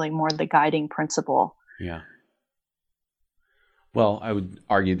really more the guiding principle. Yeah. Well, I would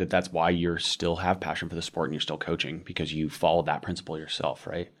argue that that's why you still have passion for the sport and you're still coaching, because you follow that principle yourself,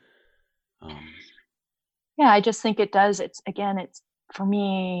 right? Yeah, I just think it does. It's for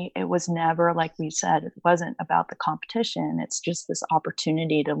me, it was never, like we said, it wasn't about the competition. It's just this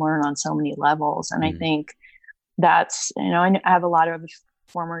opportunity to learn on so many levels. And I think that's, I have a lot of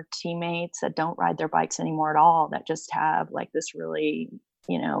former teammates that don't ride their bikes anymore at all, that just have like this really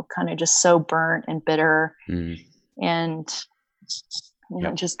kind of just so burnt and bitter and,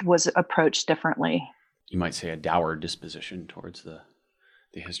 just was approached differently. You might say a dour disposition towards the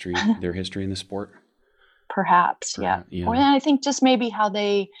history, their history in the sport. Perhaps. Yeah. Or I think just maybe how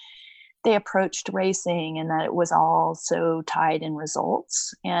they approached racing, and that it was all so tied in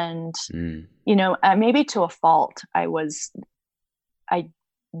results. And, maybe to a fault, I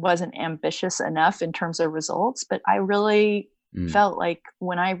wasn't ambitious enough in terms of results, but I really felt like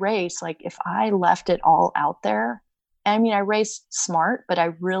when I race, like if I left it all out there, I raced smart, but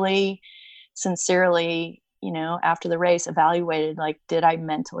I really sincerely, after the race evaluated, like, did I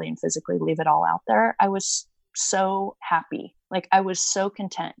mentally and physically leave it all out there? I was so happy. Like I was so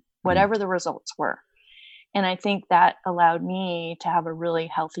content, whatever the results were. And I think that allowed me to have a really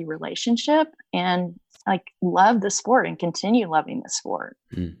healthy relationship and like love the sport and continue loving the sport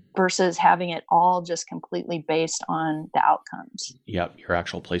versus having it all just completely based on the outcomes. Yep. Your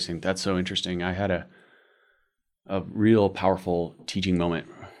actual placing. That's so interesting. I had a real powerful teaching moment.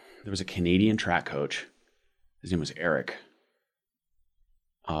 There was a Canadian track coach. His name was Eric.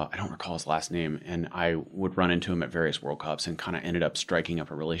 I don't recall his last name. And I would run into him at various World Cups and kind of ended up striking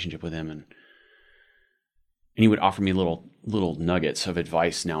up a relationship with him. And he would offer me little nuggets of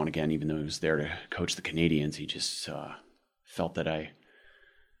advice now and again, even though he was there to coach the Canadians. He just felt that I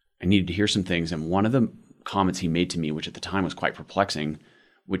needed to hear some things. And one of the comments he made to me, which at the time was quite perplexing,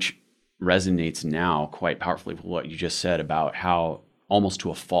 which resonates now quite powerfully with what you just said about how almost to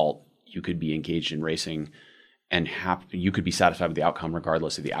a fault you could be engaged in racing and you could be satisfied with the outcome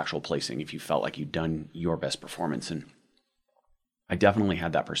regardless of the actual placing if you felt like you'd done your best performance. And I definitely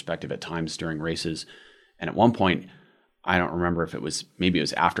had that perspective at times during races. And at one point, I don't remember if maybe it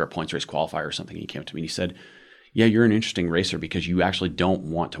was after a points race qualifier or something, he came up to me and he said, "Yeah, you're an interesting racer because you actually don't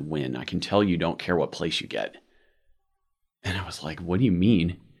want to win. I can tell you don't care what place you get." And I was like, "What do you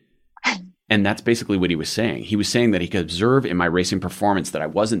mean?" And that's basically what he was saying. He was saying that he could observe in my racing performance that I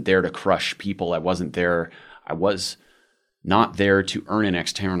wasn't there to crush people. I was not there to earn an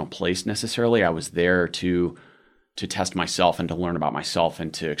external place necessarily. I was there to test myself and to learn about myself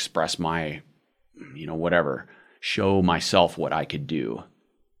and to express my, show myself what I could do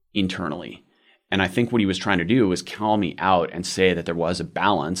internally. And I think what he was trying to do was call me out and say that there was a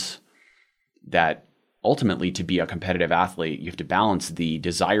balance, that ultimately to be a competitive athlete, you have to balance the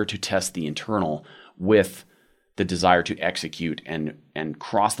desire to test the internal with the desire to execute and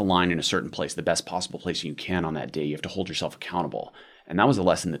cross the line in a certain place, the best possible place you can on that day. You have to hold yourself accountable. And that was a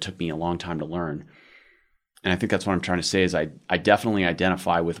lesson that took me a long time to learn. And I think that's what I'm trying to say is I definitely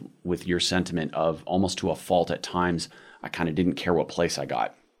identify with your sentiment of almost to a fault at times. I kind of didn't care what place I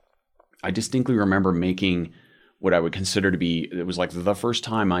got. I distinctly remember making what I would consider to be, it was like the first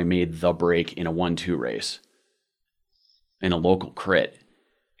time I made the break in a 1-2 race in a local crit.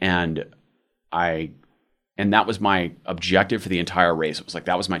 And that was my objective for the entire race. It was like,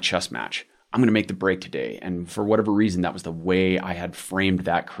 that was my chess match. I'm going to make the break today. And for whatever reason, that was the way I had framed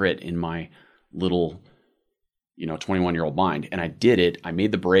that crit in my little, 21-year-old mind. And I did it. I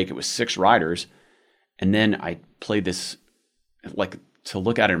made the break. It was 6 riders. And then I played this, like, to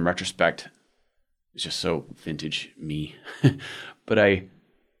look at it in retrospect, it's just so vintage me. But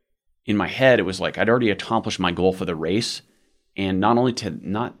in my head, it was like I'd already accomplished my goal for the race. And not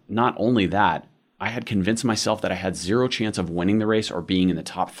only that, I had convinced myself that I had 0 chance of winning the race or being in the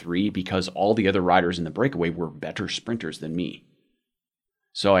top 3 because all the other riders in the breakaway were better sprinters than me.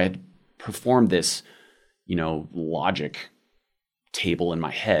 So I had performed this, logic table in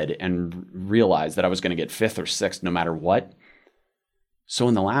my head and realized that I was going to get 5th or 6th no matter what. So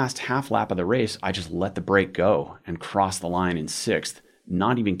in the last half lap of the race, I just let the break go and crossed the line in 6th,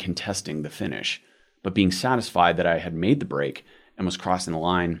 not even contesting the finish, but being satisfied that I had made the break and was crossing the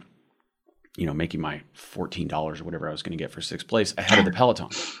line, making my $14 or whatever I was going to get for 6th place ahead of the peloton.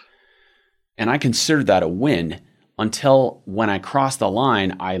 And I considered that a win until when I crossed the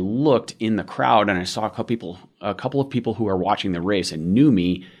line, I looked in the crowd and I saw a couple of people who are watching the race and knew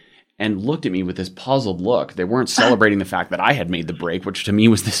me and looked at me with this puzzled look. They weren't celebrating the fact that I had made the break, which to me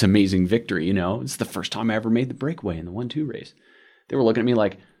was this amazing victory. It's the first time I ever made the breakaway in the 1-2 race. They were looking at me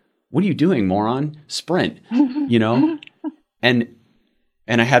like, "What are you doing, moron? Sprint," And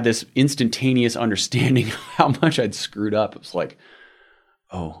I had this instantaneous understanding of how much I'd screwed up. It was like,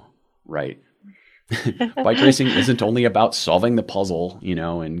 oh, right. Bike racing isn't only about solving the puzzle,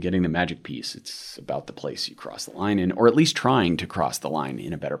 and getting the magic piece. It's about the place you cross the line in, or at least trying to cross the line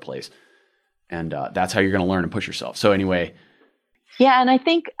in a better place. And that's how you're going to learn and push yourself. So anyway. Yeah. And I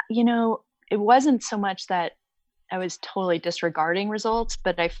think, it wasn't so much that I was totally disregarding results,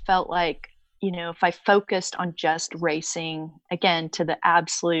 but I felt like if I focused on just racing again to the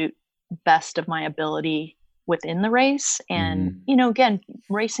absolute best of my ability within the race and, again,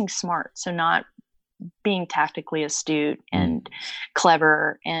 racing smart. So not being tactically astute and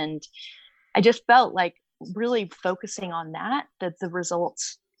clever. And I just felt like really focusing on that the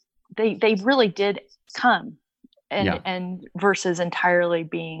results, they really did come and versus entirely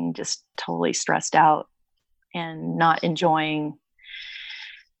being just totally stressed out and not enjoying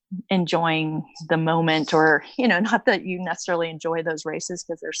the moment, or, not that you necessarily enjoy those races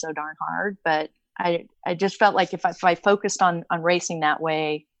because they're so darn hard, but I just felt like if I focused on racing that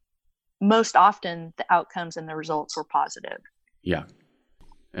way, most often the outcomes and the results were positive. Yeah.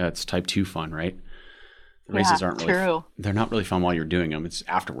 It's type 2 fun, right? The races aren't really, they're not really fun while you're doing them. It's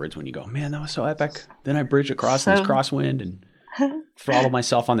afterwards when you go, man, that was so epic. Then I bridged across this crosswind and throttled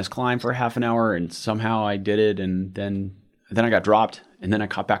myself on this climb for half an hour and somehow I did it. And then I got dropped and then I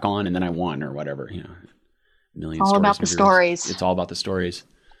caught back on and then I won or whatever, million all about the stories. It's all about the stories.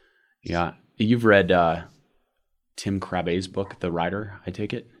 Yeah. You've read Tim Crabbe's book, The Rider, I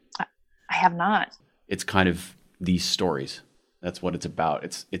take it? I have not. It's kind of these stories. That's what it's about.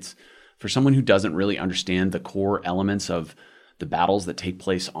 It's for someone who doesn't really understand the core elements of the battles that take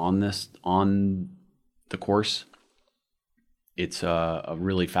place on the course. It's a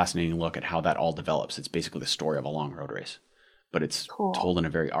really fascinating look at how that all develops. It's basically the story of a long road race, but it's told in a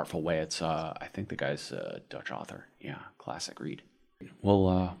very artful way. It's I think the guy's a Dutch author. Yeah, classic read.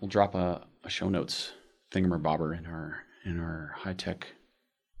 We'll drop a show notes thingamabobber in our high tech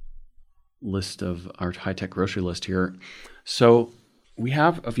list of our high tech grocery list here. So we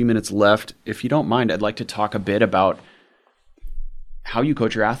have a few minutes left. If you don't mind, I'd like to talk a bit about how you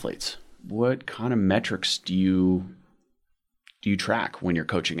coach your athletes. What kind of metrics do you track when you're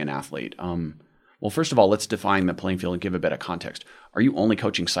coaching an athlete? Well, first of all, let's define the playing field and give a bit of context. Are you only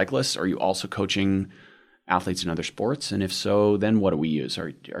coaching cyclists? Are you also coaching athletes in other sports? And if so, then what do we use? Are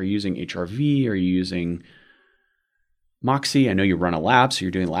you using HRV? Are you using Moxie? I know you run a lab, so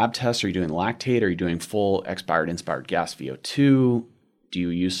you're doing lab tests. Are you doing lactate? Are you doing full expired, inspired gas VO2? Do you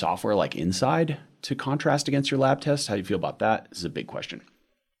use software like Inside to contrast against your lab tests? How do you feel about that? This is a big question.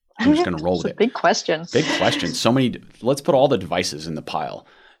 I'm just going to roll with it. Big question. Big question. So many. Let's put all the devices in the pile.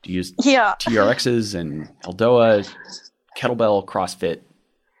 Do you use TRXs and Eldoa, kettlebell, CrossFit?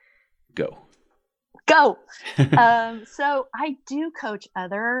 Go. So I do coach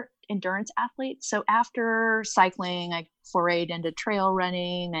other endurance athletes. So after cycling, I forayed into trail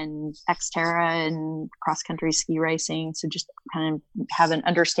running and Xterra and cross-country ski racing. So just kind of have an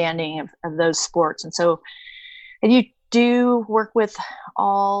understanding of those sports. And so I do work with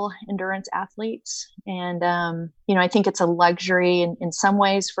all endurance athletes. And, I think it's a luxury in some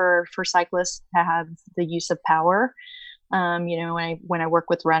ways for cyclists to have the use of power. When I work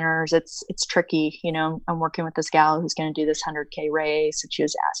with runners, it's tricky. I'm working with this gal who's going to do this 100K race, and she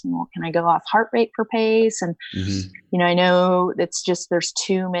was asking, well, can I go off heart rate per pace? And, I know it's just, there's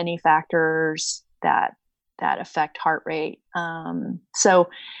too many factors that affect heart rate. So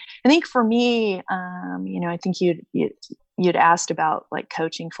I think for me, I think you'd asked about like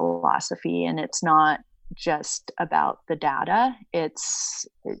coaching philosophy, and it's not just about the data. It's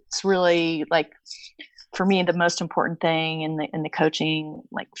really like, for me, the most important thing in the coaching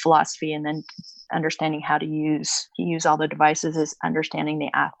like philosophy, and then understanding how to use all the devices, is understanding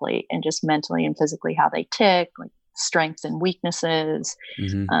the athlete and just mentally and physically how they tick, like strengths and weaknesses,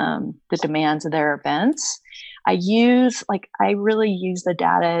 the demands of their events. I really use the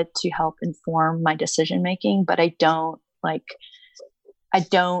data to help inform my decision making, but I don't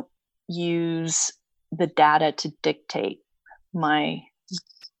use the data to dictate my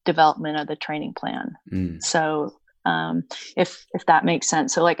development of the training plan. So if that makes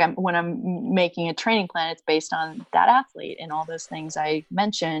sense. So like when I'm making a training plan, it's based on that athlete and all those things I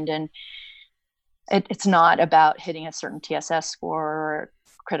mentioned. And it's not about hitting a certain TSS score or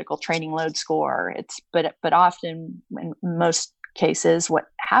critical training load score. But often in most cases, what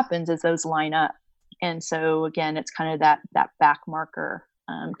happens is those line up. And so again, it's kind of that back marker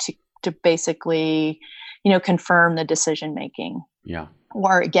to basically, confirm the decision making. Yeah.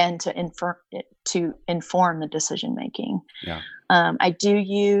 Or again, to inform the decision making. Yeah. I do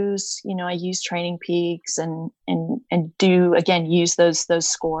use, I use Training Peaks and do again use those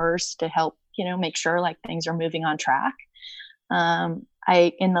scores to help, make sure like things are moving on track.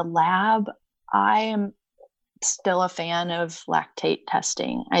 In the lab, I am still a fan of lactate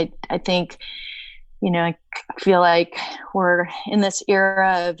testing. I think, I feel like we're in this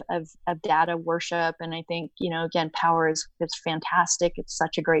era of data worship. And I think, again, power is fantastic. It's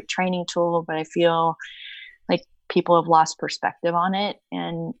such a great training tool, but I feel like people have lost perspective on it.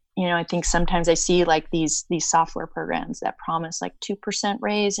 And, I think sometimes I see like these software programs that promise like 2%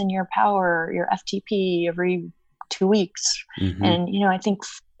 raise in your power, your FTP every 2 weeks. Mm-hmm. And, I think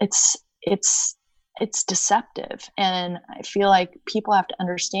it's deceptive. And I feel like people have to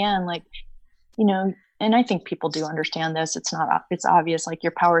understand, like, and I think people do understand this. It's obvious, like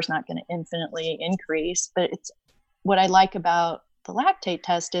your power is not going to infinitely increase, but it's what I like about the lactate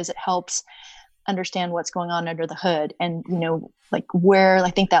test is it helps understand what's going on under the hood. And, like where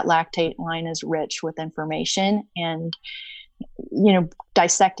I think that lactate line is rich with information and,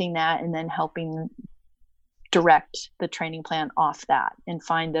 dissecting that and then helping direct the training plan off that and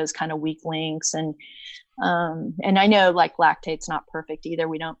find those kind of weak links. And I know like lactate's not perfect either.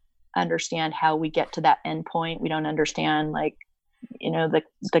 We don't understand how we get to that end point. We don't understand like,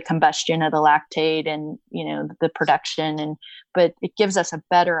 the combustion of the lactate and, the production but it gives us a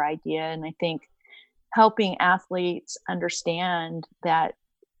better idea. And I think helping athletes understand that,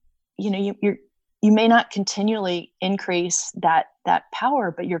 you may not continually increase that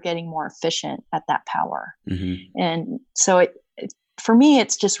power, but you're getting more efficient at that power. Mm-hmm. And so for me,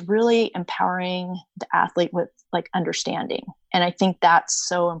 it's just really empowering the athlete with like understanding. And I think that's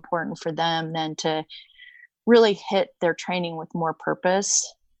so important for them then to really hit their training with more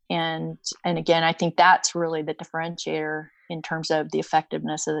purpose. And again, I think that's really the differentiator in terms of the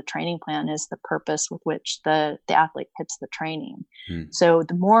effectiveness of the training plan is the purpose with which the athlete hits the training. So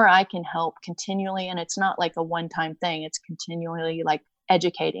the more I can help continually, and it's not like a one-time thing, it's continually like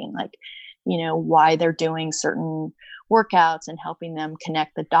educating, like, why they're doing certain workouts and helping them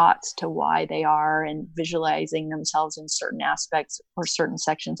connect the dots to why they are and visualizing themselves in certain aspects or certain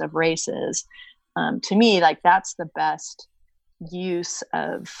sections of races. To me, like that's the best use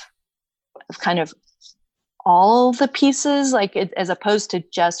of kind of all the pieces, like as opposed to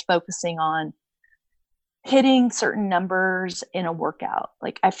just focusing on hitting certain numbers in a workout.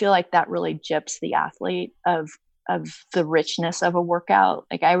 Like I feel like that really gyps the athlete of the richness of a workout.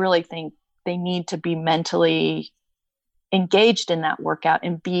 Like I really think they need to be mentally engaged in that workout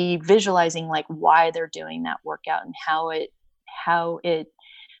and be visualizing like why they're doing that workout and how it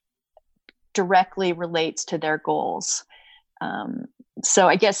directly relates to their goals. So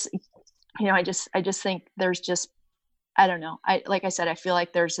I guess, I just think there's just, I don't know. Like I said, I feel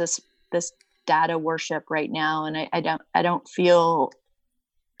like there's this data worship right now. And I feel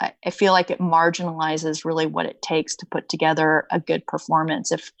like it marginalizes really what it takes to put together a good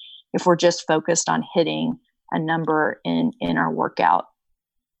performance. If we're just focused on hitting a number in our workout.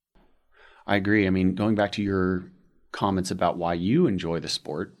 I agree. I mean, going back to your comments about why you enjoy the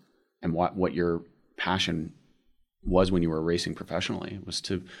sport and what your passion was when you were racing professionally was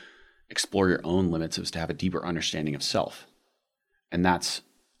to explore your own limits, was to have a deeper understanding of self. And that's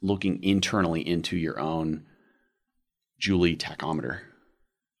looking internally into your own Joule tachometer,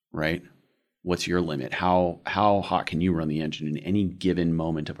 right? What's your limit? How hot can you run the engine in any given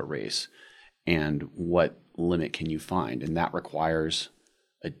moment of a race? And what limit can you find? And that requires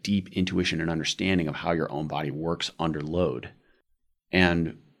a deep intuition and understanding of how your own body works under load.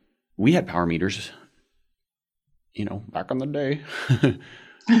 And we had power meters, back in the day.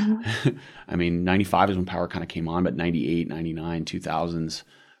 I mean, 95 is when power kind of came on, but 98, 99, 2000s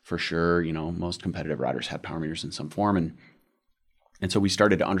for sure. Most competitive riders had power meters in some form. And so we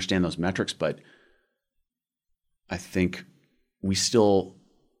started to understand those metrics, but I think we still,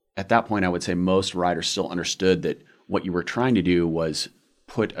 at that point, I would say most riders still understood that what you were trying to do was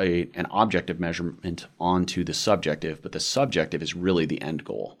put an objective measurement onto the subjective, but the subjective is really the end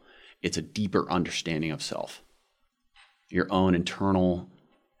goal. It's a deeper understanding of self. Your own internal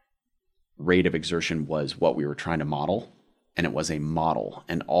rate of exertion was what we were trying to model, and it was a model.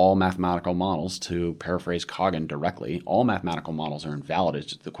 And all mathematical models, to paraphrase Coggin directly, all mathematical models are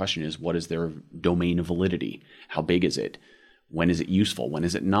invalid. The question is, what is their domain of validity? How big is it? When is it useful? When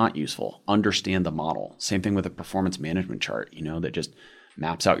is it not useful? Understand the model. Same thing with a performance management chart, that just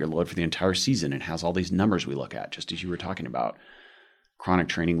maps out your load for the entire season and has all these numbers we look at, just as you were talking about. Chronic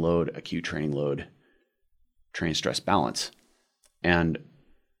training load, acute training load, training stress balance. And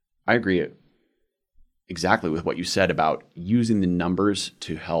I agree exactly with what you said about using the numbers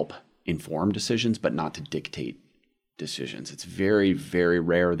to help inform decisions, but not to dictate decisions. It's very, very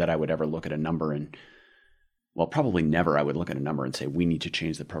rare that I would ever look at a number and, well, probably never I would look at a number and say, we need to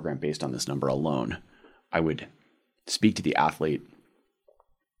change the program based on this number alone. I would speak to the athlete,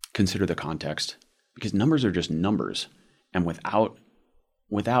 consider the context, because numbers are just numbers. And without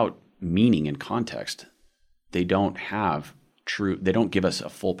meaning and context, they don't give us a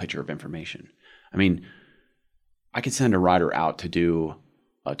full picture of information. I mean, I could send a rider out to do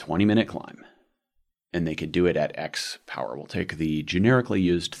a 20-minute climb, and they could do it at X power. We'll take the generically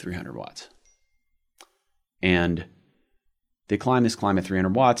used 300 watts. And they climb at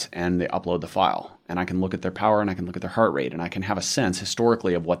 300 watts and they upload the file. And I can look at their power and I can look at their heart rate and I can have a sense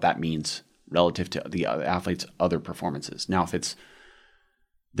historically of what that means relative to the athlete's other performances. Now, if it's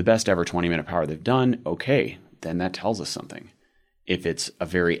the best ever 20-minute power they've done, okay, then that tells us something. If it's a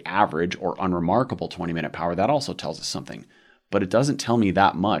very average or unremarkable 20-minute power, that also tells us something. But it doesn't tell me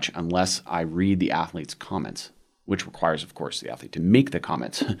that much unless I read the athlete's comments, which requires, of course, the athlete to make the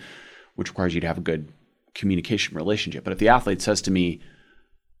comments, which requires you to have a good communication relationship. But if the athlete says to me,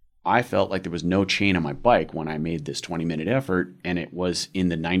 I felt like there was no chain on my bike when I made this 20-minute effort and it was in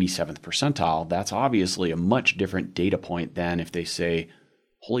the 97th percentile, that's obviously a much different data point than if they say,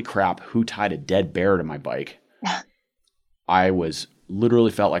 holy crap, who tied a dead bear to my bike? I was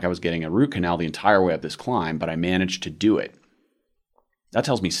literally felt like I was getting a root canal the entire way up this climb, but I managed to do it. That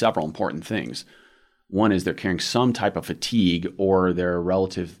tells me several important things. One is they're carrying some type of fatigue or their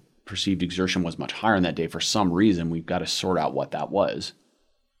relative perceived exertion was much higher on that day for some reason. We've got to sort out what that was.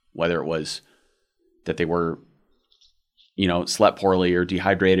 Whether it was that they were, slept poorly or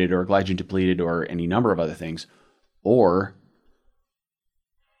dehydrated or glycogen depleted or any number of other things, or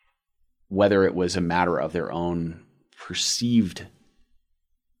whether it was a matter of their own perceived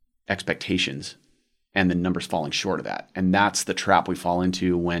expectations and the numbers falling short of that. And that's the trap we fall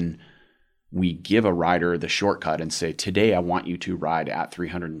into when we give a rider the shortcut and say, today I want you to ride at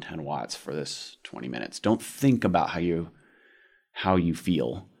 310 watts for this 20 minutes. Don't think about how you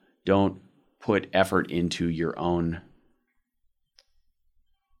feel. Don't put effort into your own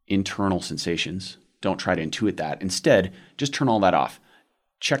internal sensations. Don't try to intuit that. Instead, just turn all that off.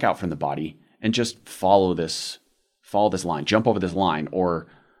 Check out from the body and just follow this line, jump over this line, or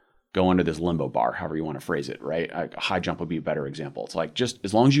go under this limbo bar, however you want to phrase it, right? A high jump would be a better example. It's like, just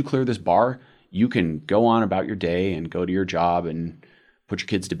as long as you clear this bar, you can go on about your day and go to your job and put your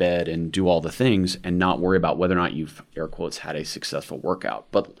kids to bed and do all the things and not worry about whether or not you've, air quotes, had a successful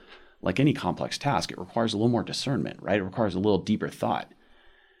workout. But like any complex task, it requires a little more discernment, right? It requires a little deeper thought.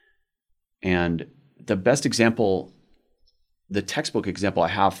 And the best example, the textbook example I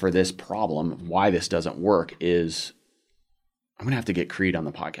have for this problem, why this doesn't work, is I'm going to have to get Creed on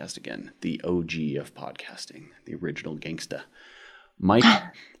the podcast again, the OG of podcasting, the original gangsta. Mike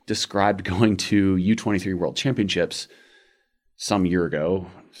described going to U23 World Championships some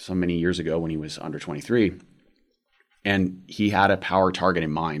many years ago when he was under 23. And he had a power target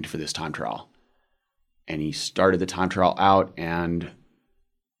in mind for this time trial. And he started the time trial out and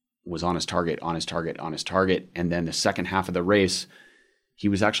was on his target. And then the second half of the race, he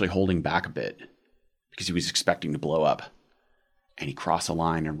was actually holding back a bit because he was expecting to blow up. And he crossed the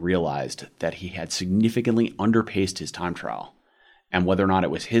line and realized that he had significantly underpaced his time trial. And whether or not it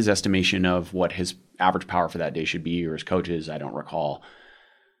was his estimation of what his average power for that day should be, or his coaches, I don't recall.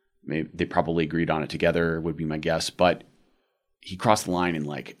 Maybe they probably agreed on it together, would be my guess. But he crossed the line and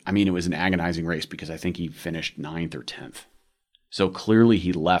it was an agonizing race because I think he finished 9th or 10th. So clearly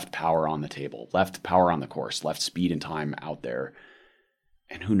he left power on the table, left power on the course, left speed and time out there.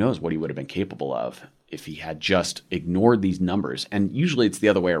 And who knows what he would have been capable of if he had just ignored these numbers. And usually it's the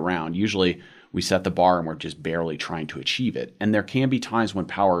other way around. Usually we set the bar and we're just barely trying to achieve it. And there can be times when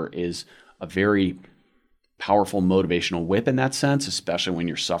power is a very powerful motivational whip in that sense, especially when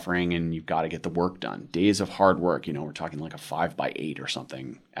you're suffering and you've got to get the work done. Days of hard work, we're talking like a 5x8 or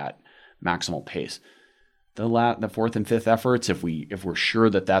something at maximal pace. The fourth and fifth efforts, if we're sure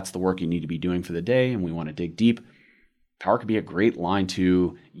that that's the work you need to be doing for the day and we want to dig deep, power could be a great line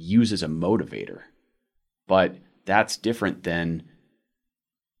to use as a motivator. But that's different than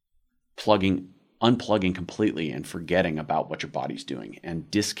unplugging completely and forgetting about what your body's doing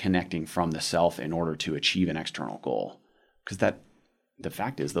and disconnecting from the self in order to achieve an external goal. Because the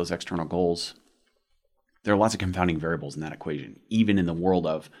fact is, those external goals, there are lots of confounding variables in that equation, even in the world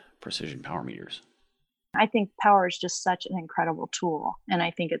of precision power meters. I think power is just such an incredible tool. And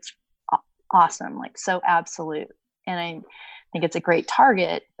I think it's awesome, so absolute. And I think it's a great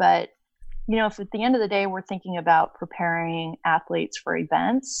target. But, if at the end of the day, we're thinking about preparing athletes for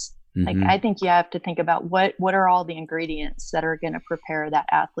events, I think you have to think about what are all the ingredients that are going to prepare that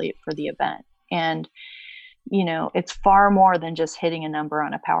athlete for the event. And, it's far more than just hitting a number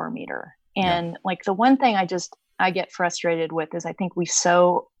on a power meter. And the one thing I get frustrated with is I think we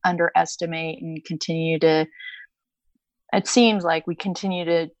so underestimate and it seems like we continue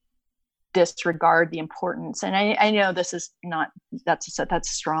to disregard the importance. And I know this is not, that's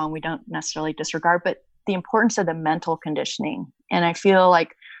strong. We don't necessarily disregard, but the importance of the mental conditioning. And I feel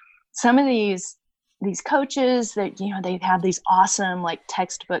like some of these coaches that, they have these awesome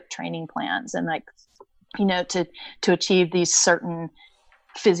textbook training plans and to achieve these certain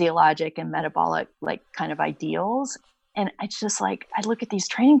physiologic and metabolic like kind of ideals. And it's just like, I look at these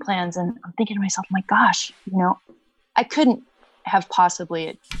training plans and I'm thinking to myself, my gosh, I couldn't have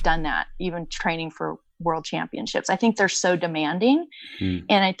possibly done that, even training for world championships. I think they're so demanding.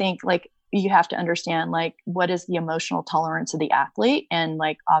 And I think like you have to understand like what is the emotional tolerance of the athlete, and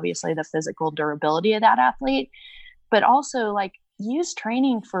like obviously the physical durability of that athlete, but also like use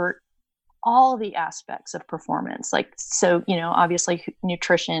training for all the aspects of performance. Like, so, obviously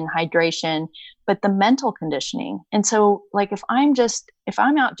nutrition, hydration, but the mental conditioning. And so like, if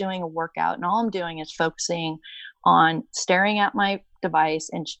I'm out doing a workout and all I'm doing is focusing on staring at my device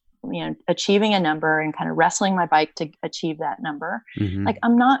and, achieving a number and kind of wrestling my bike to achieve that number, like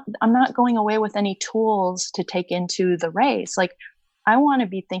I'm not going away with any tools to take into the race. Like, I want to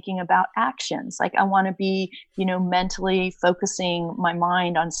be thinking about actions. Like I want to be, mentally focusing my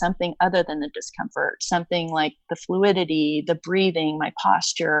mind on something other than the discomfort, something like the fluidity, the breathing, my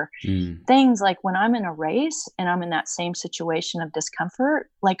posture, things like when I'm in a race and I'm in that same situation of discomfort,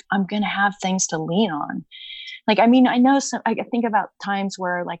 like I'm going to have things to lean on. Like, I mean, I know I think about times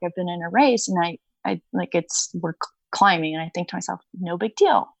where like I've been in a race and I like we're climbing and I think to myself, no big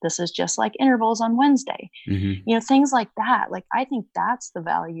deal. This is just like intervals on Wednesday, things like that. Like, I think that's the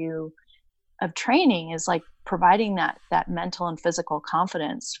value of training, is like providing that mental and physical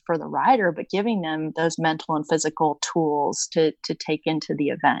confidence for the rider, but giving them those mental and physical tools to take into the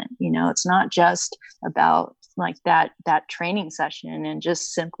event. It's not just about like that training session and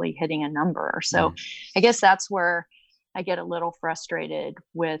just simply hitting a number. So I guess that's where I get a little frustrated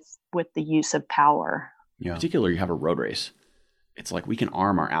with the use of power. Yeah. Particularly, you have a road race. It's like we can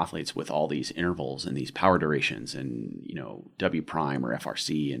arm our athletes with all these intervals and these power durations and, W prime or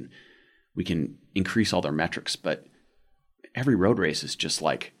FRC, and we can increase all their metrics. But every road race is just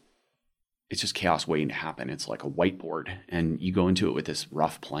like, it's just chaos waiting to happen. It's like a whiteboard, and you go into it with this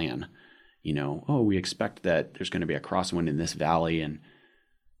rough plan. We expect that there's going to be a crosswind in this valley, and,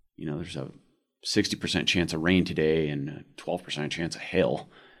 there's a 60% chance of rain today and a 12% chance of hail,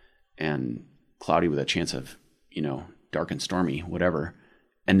 and cloudy with a chance of, dark and stormy, whatever.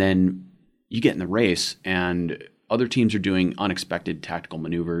 And then you get in the race and other teams are doing unexpected tactical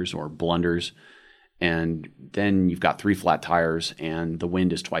maneuvers or blunders. And then you've got 3 flat tires and the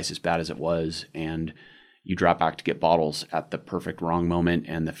wind is twice as bad as it was. And you drop back to get bottles at the perfect wrong moment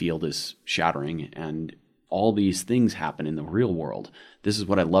and the field is shattering. And all these things happen in the real world. This is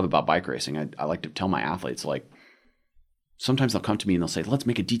what I love about bike racing. I like to tell my athletes, like, sometimes they'll come to me and they'll say, let's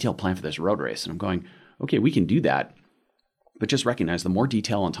make a detailed plan for this road race. And I'm going, okay, we can do that. But just recognize the more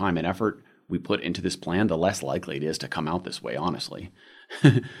detail and time and effort we put into this plan, the less likely it is to come out this way, honestly.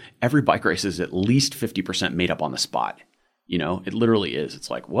 Every bike race is at least 50% made up on the spot. It literally is.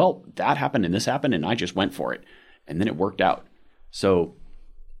 It's like, well, that happened and this happened and I just went for it. And then it worked out. So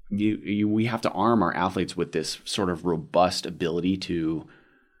we have to arm our athletes with this sort of robust ability to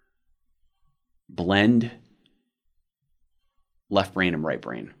blend left brain and right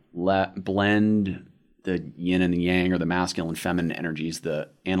brain, blend the yin and the yang, or the masculine and feminine energies, the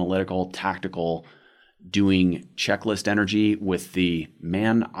analytical, tactical, doing checklist energy with the,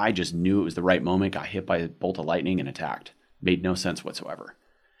 man, I just knew it was the right moment, got hit by a bolt of lightning and attacked. Made no sense whatsoever.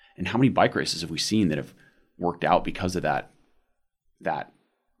 And how many bike races have we seen that have worked out because of that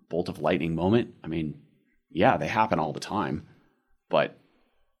bolt of lightning moment? I mean, yeah, they happen all the time, but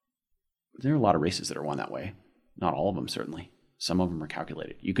there are a lot of races that are won that way. Not all of them, certainly. Some of them are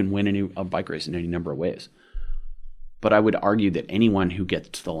calculated. You can win a bike race in any number of ways. But I would argue that anyone who gets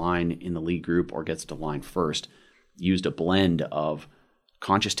to the line in the lead group or gets to the line first used a blend of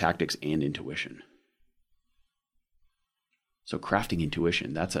conscious tactics and intuition. So crafting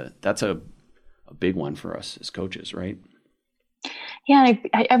intuition, that's a big one for us as coaches, right? Yeah,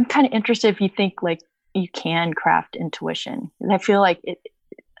 I'm kind of interested if you think like you can craft intuition. And I feel like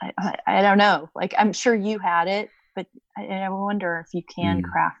I don't know, like I'm sure you had it, but I wonder if you can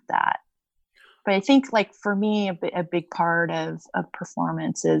craft that. But I think like for me, a big part of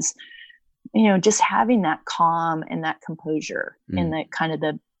performance is, just having that calm and that composure in the kind of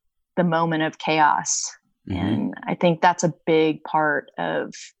the moment of chaos. And I think that's a big part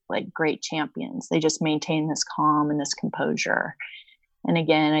of like great champions. They just maintain this calm and this composure. And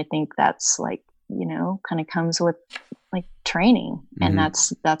again, I think that's like, kind of comes with like training. And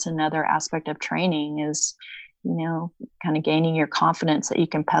that's another aspect of training is, kind of gaining your confidence that you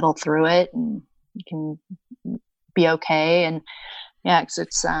can pedal through it and you can be okay. And yeah, it's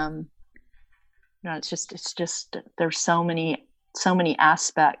it's just there's so many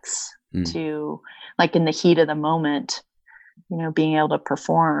aspects to, like, in the heat of the moment, being able to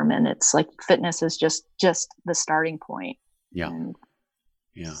perform. And it's like fitness is just the starting point. Yeah. And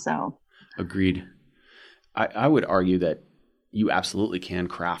yeah. So. Agreed. I would argue that you absolutely can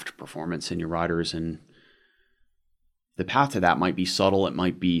craft performance in your riders, and the path to that might be subtle. It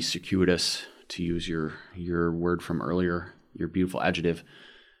might be circuitous, to use your word from earlier, your beautiful adjective.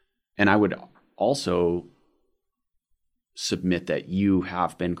 And I would also submit that you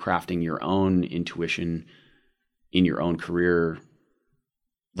have been crafting your own intuition in your own career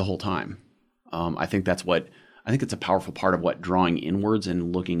the whole time. I think it's a powerful part of what drawing inwards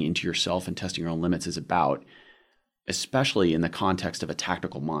and looking into yourself and testing your own limits is about, especially in the context of a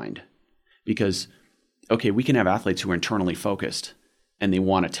tactical mind. Because, okay, we can have athletes who are internally focused and they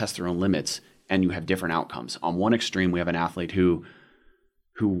want to test their own limits, and you have different outcomes. On one extreme, we have an athlete who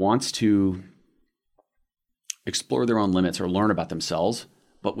wants to explore their own limits or learn about themselves,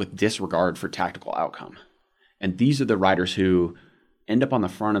 but with disregard for tactical outcome. And these are the riders who end up on the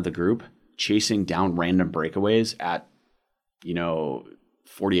front of the group chasing down random breakaways at,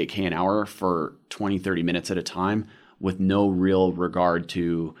 48K an hour for 20, 30 minutes at a time with no real regard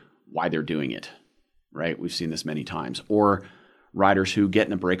to why they're doing it, right? We've seen this many times. Or riders who get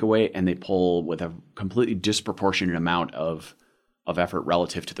in a breakaway and they pull with a completely disproportionate amount of effort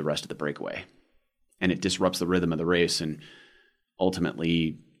relative to the rest of the breakaway. And it disrupts the rhythm of the race. And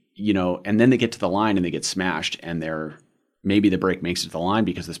ultimately, and then they get to the line and they get smashed, and maybe the break makes it to the line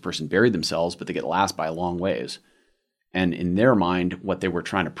because this person buried themselves, but they get last by a long ways. And in their mind, what they were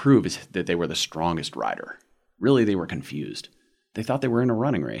trying to prove is that they were the strongest rider. Really, they were confused. They thought they were in a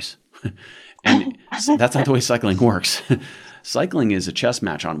running race. And that's not the way cycling works. Cycling is a chess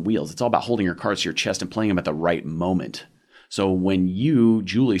match on wheels. It's all about holding your cards to your chest and playing them at the right moment. So when you,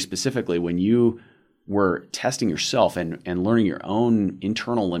 Julie specifically, when you were testing yourself and learning your own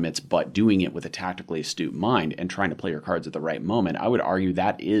internal limits, but doing it with a tactically astute mind and trying to play your cards at the right moment, I would argue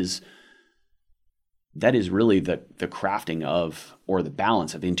that is really the crafting of, or the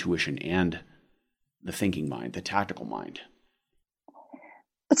balance of, intuition and the thinking mind, the tactical mind.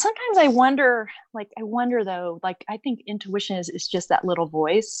 But sometimes I wonder though, like, I think intuition is just that little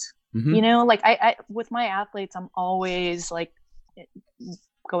voice, Mm-hmm. like I with my athletes, I'm always like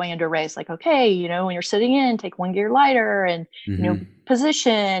going into a race, like, okay, when you're sitting in, take one gear lighter and, Mm-hmm.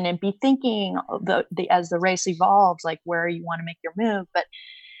 position and be thinking as the race evolves, like where you want to make your move. But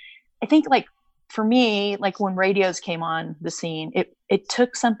I think, like, for me, like when radios came on the scene, it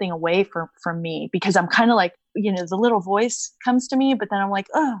took something away from me, because I'm kind of like, the little voice comes to me, but then I'm like,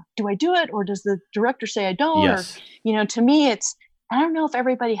 oh, do I do it? Or does the director say I don't? Yes. Or, to me, I don't know if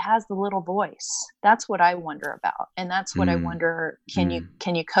everybody has the little voice. That's what I wonder about. And that's what I wonder, can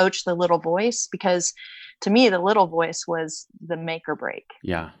you coach the little voice? Because to me, the little voice was the make or break.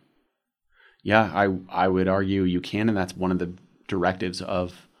 Yeah. Yeah, I would argue you can, and that's one of the directives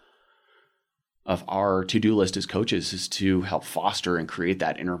of our to-do list as coaches, is to help foster and create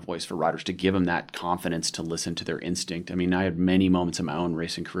that inner voice for riders, to give them that confidence to listen to their instinct. I mean, I had many moments in my own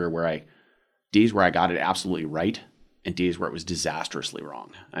racing career days where I got it absolutely right and days where it was disastrously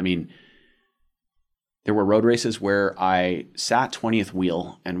wrong. I mean, there were road races where I sat 20th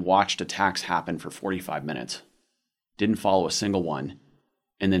wheel and watched attacks happen for 45 minutes, didn't follow a single one,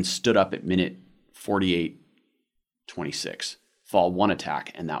 and then stood up at minute 48:26, followed one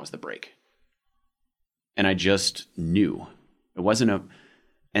attack, and that was the break. And I just knew it wasn't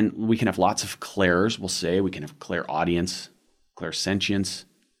and we can have lots of clairs, we'll say. We can have clairaudience, clairsentience,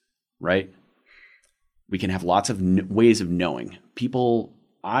 right? We can have lots of ways of knowing. People,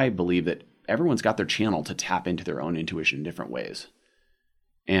 I believe that everyone's got their channel to tap into their own intuition in different ways.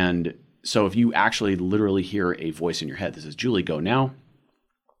 And so if you actually literally hear a voice in your head that says, Julie, go now,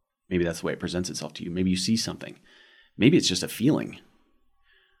 maybe that's the way it presents itself to you. Maybe you see something. Maybe it's just a feeling.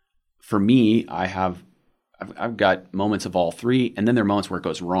 For me, I've got moments of all three, and then there are moments where it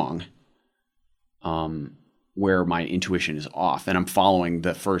goes wrong, where my intuition is off, and I'm following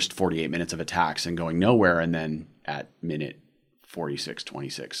the first 48 minutes of attacks and going nowhere, and then at minute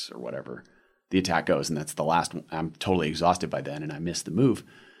 46:26 or whatever, the attack goes, and that's the last one. I'm totally exhausted by then, and I miss the move.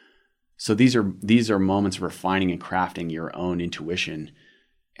 So these are moments of refining and crafting your own intuition,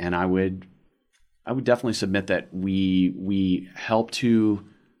 and I would definitely submit that we help to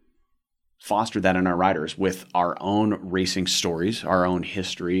foster that in our riders with our own racing stories, our own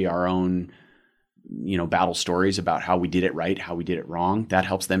history, our own battle stories about how we did it right, how we did it wrong. That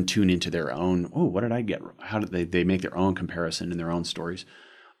helps them tune into their own, what did I get? How did they make their own comparison in their own stories?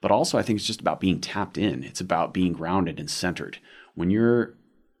 But also, I think it's just about being tapped in. It's about being grounded and centered. And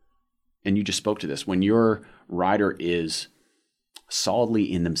you just spoke to this, when your rider is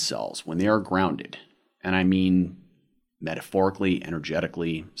solidly in themselves, when they are grounded, and I mean metaphorically,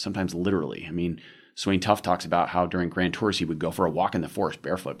 energetically, sometimes literally. I mean, Swain Tuff talks about how during Grand Tours he would go for a walk in the forest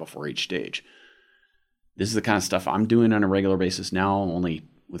barefoot before each stage. This is the kind of stuff I'm doing on a regular basis now, only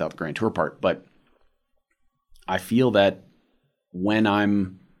without the Grand Tour part. But I feel that when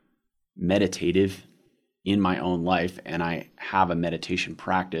I'm meditative in my own life and I have a meditation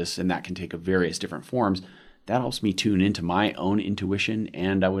practice, and that can take various different forms, that helps me tune into my own intuition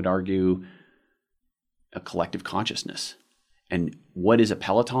and, I would argue, a collective consciousness. And what is a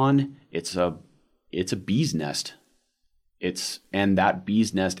peloton? It's a bee's nest. And that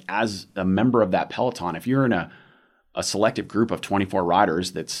bee's nest, as a member of that peloton, if you're in a selective group of 24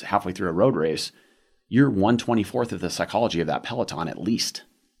 riders that's halfway through a road race, you're 1/24th of the psychology of that peloton at least.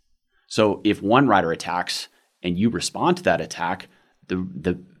 So if one rider attacks and you respond to that attack,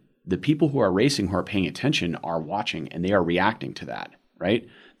 the people who are racing, who are paying attention, are watching and they are reacting to that, right?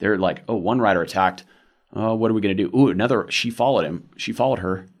 They're like, oh, one rider attacked. Oh, what are we going to do? Ooh, another, she followed him. She followed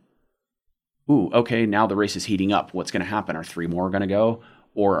her. Ooh, okay, now the race is heating up. What's going to happen? Are 3 more going to go?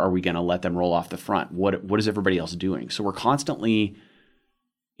 Or are we going to let them roll off the front? What is everybody else doing? So we're constantly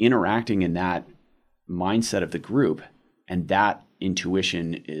interacting in that mindset of the group, and that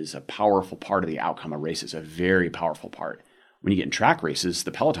intuition is a powerful part of the outcome of races, a very powerful part. When you get in track races,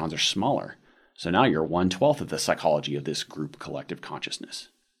 the pelotons are smaller. So now you're 1/12 of the psychology of this group collective consciousness.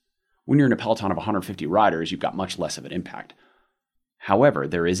 When you're in a peloton of 150 riders, you've got much less of an impact. However,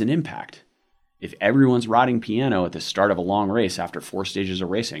 there is an impact. If everyone's riding piano at the start of a long race after 4 stages of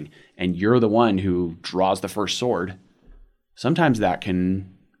racing, and you're the one who draws the first sword, sometimes that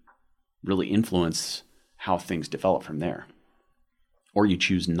can really influence how things develop from there. Or you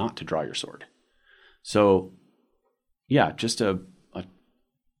choose not to draw your sword. So, yeah, just a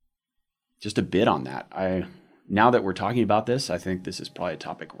bit on that. Now that we're talking about this, I think this is probably a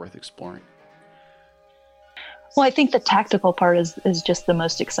topic worth exploring. Well, I think the tactical part is just the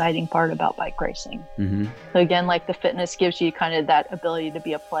most exciting part about bike racing. Mm-hmm. So again, like the fitness gives you kind of that ability to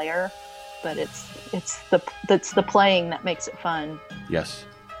be a player, but it's the playing that makes it fun. Yes.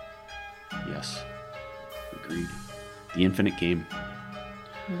 Agreed. The infinite game.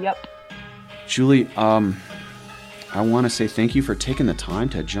 Yep. Julie, I want to say thank you for taking the time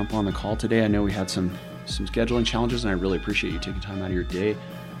to jump on the call today. I know we had some scheduling challenges, and I really appreciate you taking time out of your day.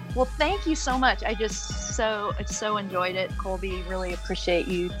 Well, thank you so much. I just so enjoyed it, Colby. Really appreciate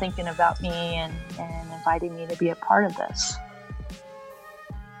you thinking about me and inviting me to be a part of this.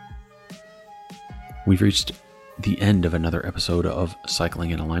 We've reached the end of another episode of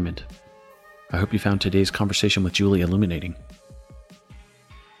Cycling in Alignment. I hope you found today's conversation with Julie illuminating.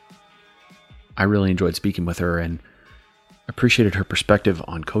 I really enjoyed speaking with her and appreciated her perspective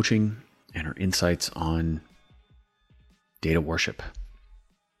on coaching and her insights on data worship.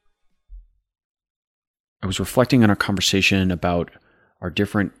 I was reflecting on our conversation about our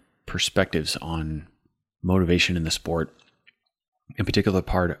different perspectives on motivation in the sport. In particular, the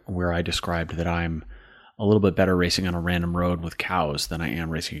part where I described that I'm a little bit better racing on a random road with cows than I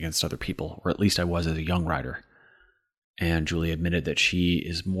am racing against other people, or at least I was as a young rider. And Julie admitted that she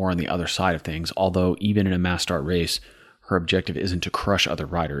is more on the other side of things, although even in a mass start race, her objective isn't to crush other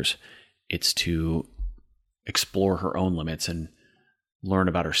riders. It's to explore her own limits and learn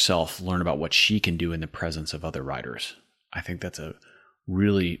about herself, learn about what she can do in the presence of other riders. I think that's a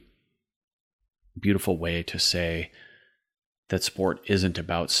really beautiful way to say that sport isn't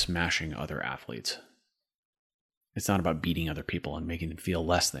about smashing other athletes. It's not about beating other people and making them feel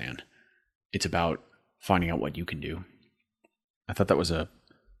less than. It's about finding out what you can do. I thought that was a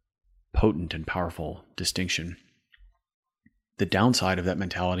potent and powerful distinction. The downside of that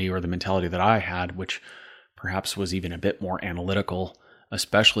mentality, or the mentality that I had, which perhaps was even a bit more analytical,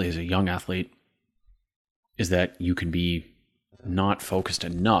 especially as a young athlete, is that you can be not focused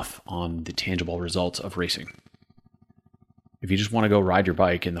enough on the tangible results of racing. If you just want to go ride your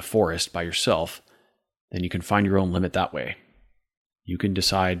bike in the forest by yourself, then you can find your own limit that way. You can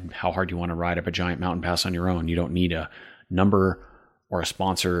decide how hard you want to ride up a giant mountain pass on your own. You don't need a number or a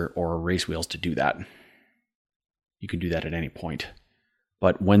sponsor or race wheels to do that. You can do that at any point.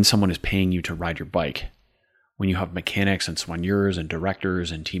 But when someone is paying you to ride your bike, when you have mechanics and soigneurs and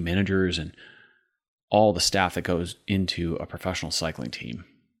directors and team managers and all the staff that goes into a professional cycling team,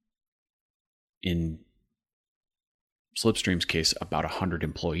 in Slipstream's case, about 100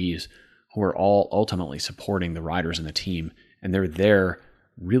 employees who are all ultimately supporting the riders and the team, and they're there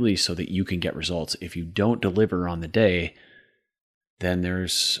really so that you can get results. If you don't deliver on the day, then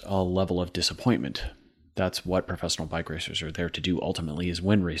there's a level of disappointment. That's what professional bike racers are there to do ultimately, is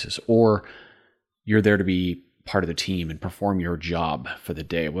win races. Or you're there to be part of the team and perform your job for the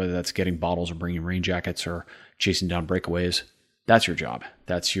day, whether that's getting bottles or bringing rain jackets or chasing down breakaways. That's your job.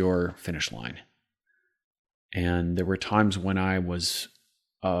 That's your finish line. And there were times when I was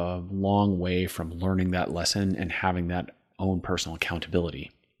a long way from learning that lesson and having that own personal accountability.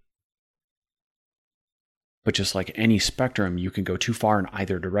 But just like any spectrum, you can go too far in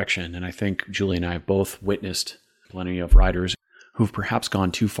either direction. And I think Julie and I have both witnessed plenty of riders who've perhaps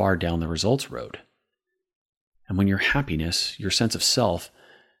gone too far down the results road. And when your happiness, your sense of self,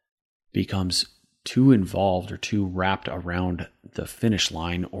 becomes too involved or too wrapped around the finish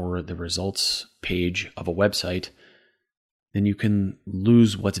line or the results page of a website, then you can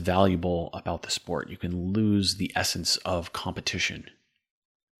lose what's valuable about the sport. You can lose the essence of competition.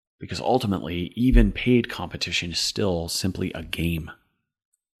 Because ultimately, even paid competition is still simply a game.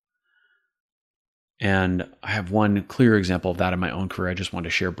 And I have one clear example of that in my own career I just wanted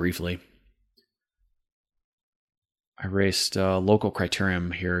to share briefly. I raced a local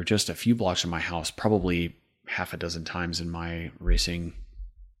criterium here just a few blocks from my house, probably half a dozen times in my racing,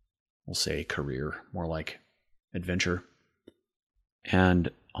 we'll say career, more like adventure. And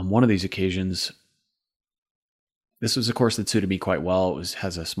on one of these occasions, this was a course that suited me quite well. It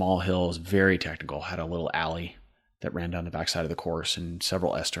has a small hill, it was very technical, had a little alley that ran down the backside of the course and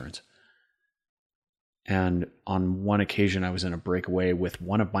several S-turns. And on one occasion, I was in a breakaway with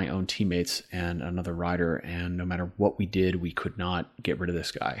one of my own teammates and another rider, and no matter what we did, we could not get rid of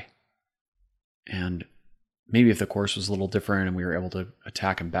this guy. And maybe if the course was a little different and we were able to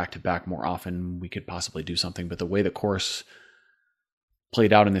attack him back to back more often, we could possibly do something. But the way the course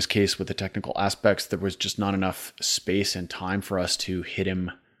played out in this case with the technical aspects, there was just not enough space and time for us to hit him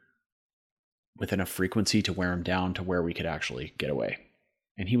with enough frequency to wear him down to where we could actually get away.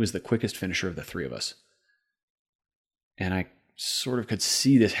 And he was the quickest finisher of the three of us. And I sort of could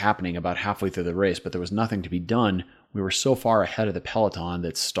see this happening about halfway through the race, but there was nothing to be done. We were so far ahead of the peloton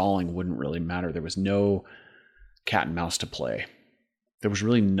that stalling wouldn't really matter. There was no cat and mouse to play. There was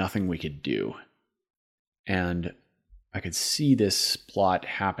really nothing we could do. And I could see this plot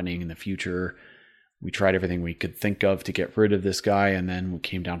happening in the future. We tried everything we could think of to get rid of this guy, and then we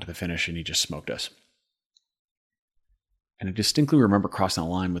came down to the finish and he just smoked us. And I distinctly remember crossing the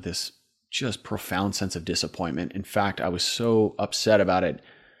line with this just profound sense of disappointment. In fact, I was so upset about it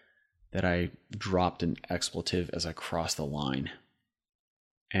that I dropped an expletive as I crossed the line.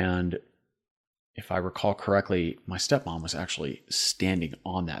 And if I recall correctly, my stepmom was actually standing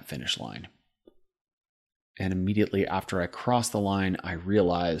on that finish line. And immediately after I crossed the line, I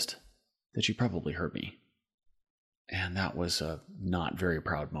realized that she probably heard me. And that was a not very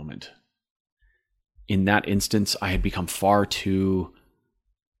proud moment. In that instance, I had become far too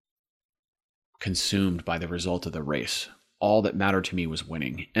consumed by the result of the race. All that mattered to me was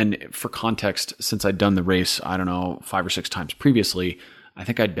winning. And for context, since I'd done the race, 5 or 6 times previously, I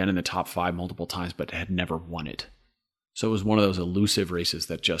think I'd been in the top 5 multiple times, but had never won it. So it was one of those elusive races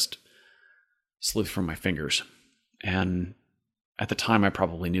that just slipped from my fingers. And at the time, I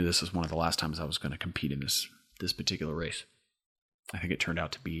probably knew this was one of the last times I was going to compete in this particular race. I think it turned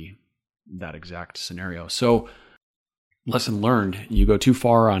out to be that exact scenario. So, lesson learned, you go too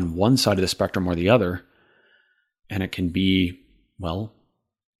far on one side of the spectrum or the other, and it can be, well,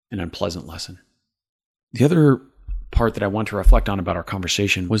 an unpleasant lesson. The other part that I want to reflect on about our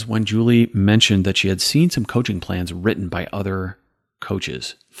conversation was when Julie mentioned that she had seen some coaching plans written by other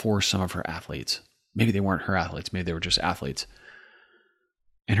coaches for some of her athletes. Maybe they weren't her athletes, maybe they were just athletes.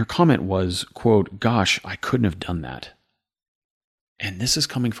 And her comment was, quote, "Gosh, I couldn't have done that." And this is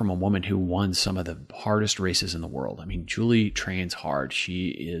coming from a woman who won some of the hardest races in the world. I mean, Julie trains hard. She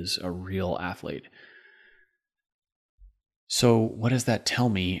is a real athlete. So what does that tell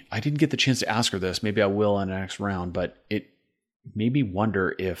me? I didn't get the chance to ask her this. Maybe I will in the next round, but it made me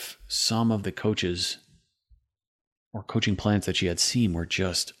wonder if some of the coaches or coaching plans that she had seen were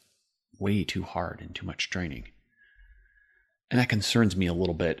just way too hard and too much training. And that concerns me a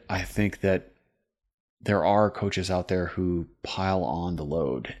little bit. I think that there are coaches out there who pile on the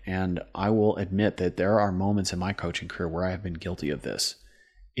load. And I will admit that there are moments in my coaching career where I have been guilty of this.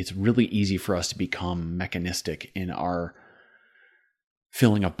 It's really easy for us to become mechanistic in our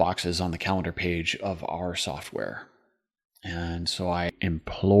filling of boxes on the calendar page of our software. And so I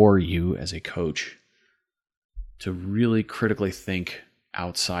implore you as a coach to really critically think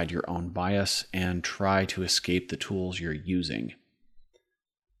outside your own bias and try to escape the tools you're using.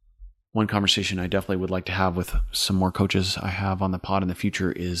 One conversation I definitely would like to have with some more coaches I have on the pod in the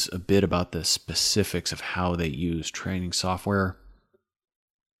future is a bit about the specifics of how they use training software,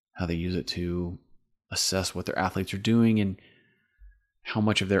 how they use it to assess what their athletes are doing, and how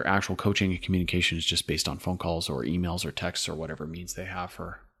much of their actual coaching and communication is just based on phone calls or emails or texts or whatever means they have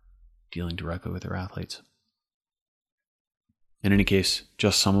for dealing directly with their athletes. In any case,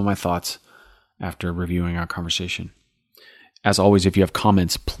 just some of my thoughts after reviewing our conversation. As always, if you have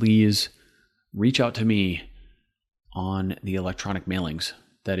comments, please reach out to me on the electronic mailings.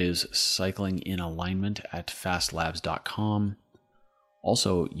 That is cyclinginalignment@fastlabs.com.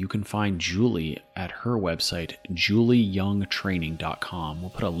 Also, you can find Julie at her website, julieyoungtraining.com. We'll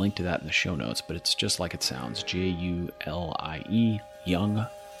put a link to that in the show notes, but it's just like it sounds, Julie Young,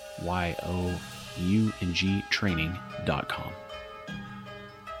 YOUNG training.com.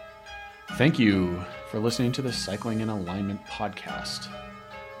 Thank you for listening to the Cycling in Alignment podcast.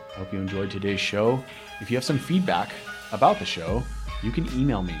 I hope you enjoyed today's show. If you have some feedback about the show, you can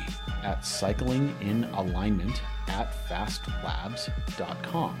email me at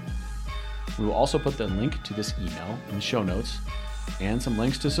cyclinginalignment@fastlabs.com. We will also put the link to this email in the show notes and some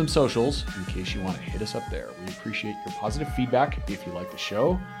links to some socials in case you want to hit us up there. We appreciate your positive feedback if you like the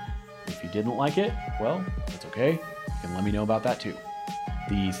show. If you didn't like it, well, that's okay. You can let me know about that too.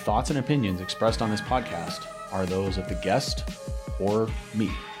 The thoughts and opinions expressed on this podcast are those of the guest or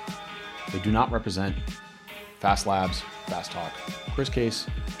me. They do not represent Fast Labs, Fast Talk, Chris Case,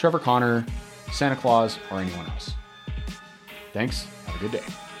 Trevor Connor, Santa Claus, or anyone else. Thanks. Have a good day.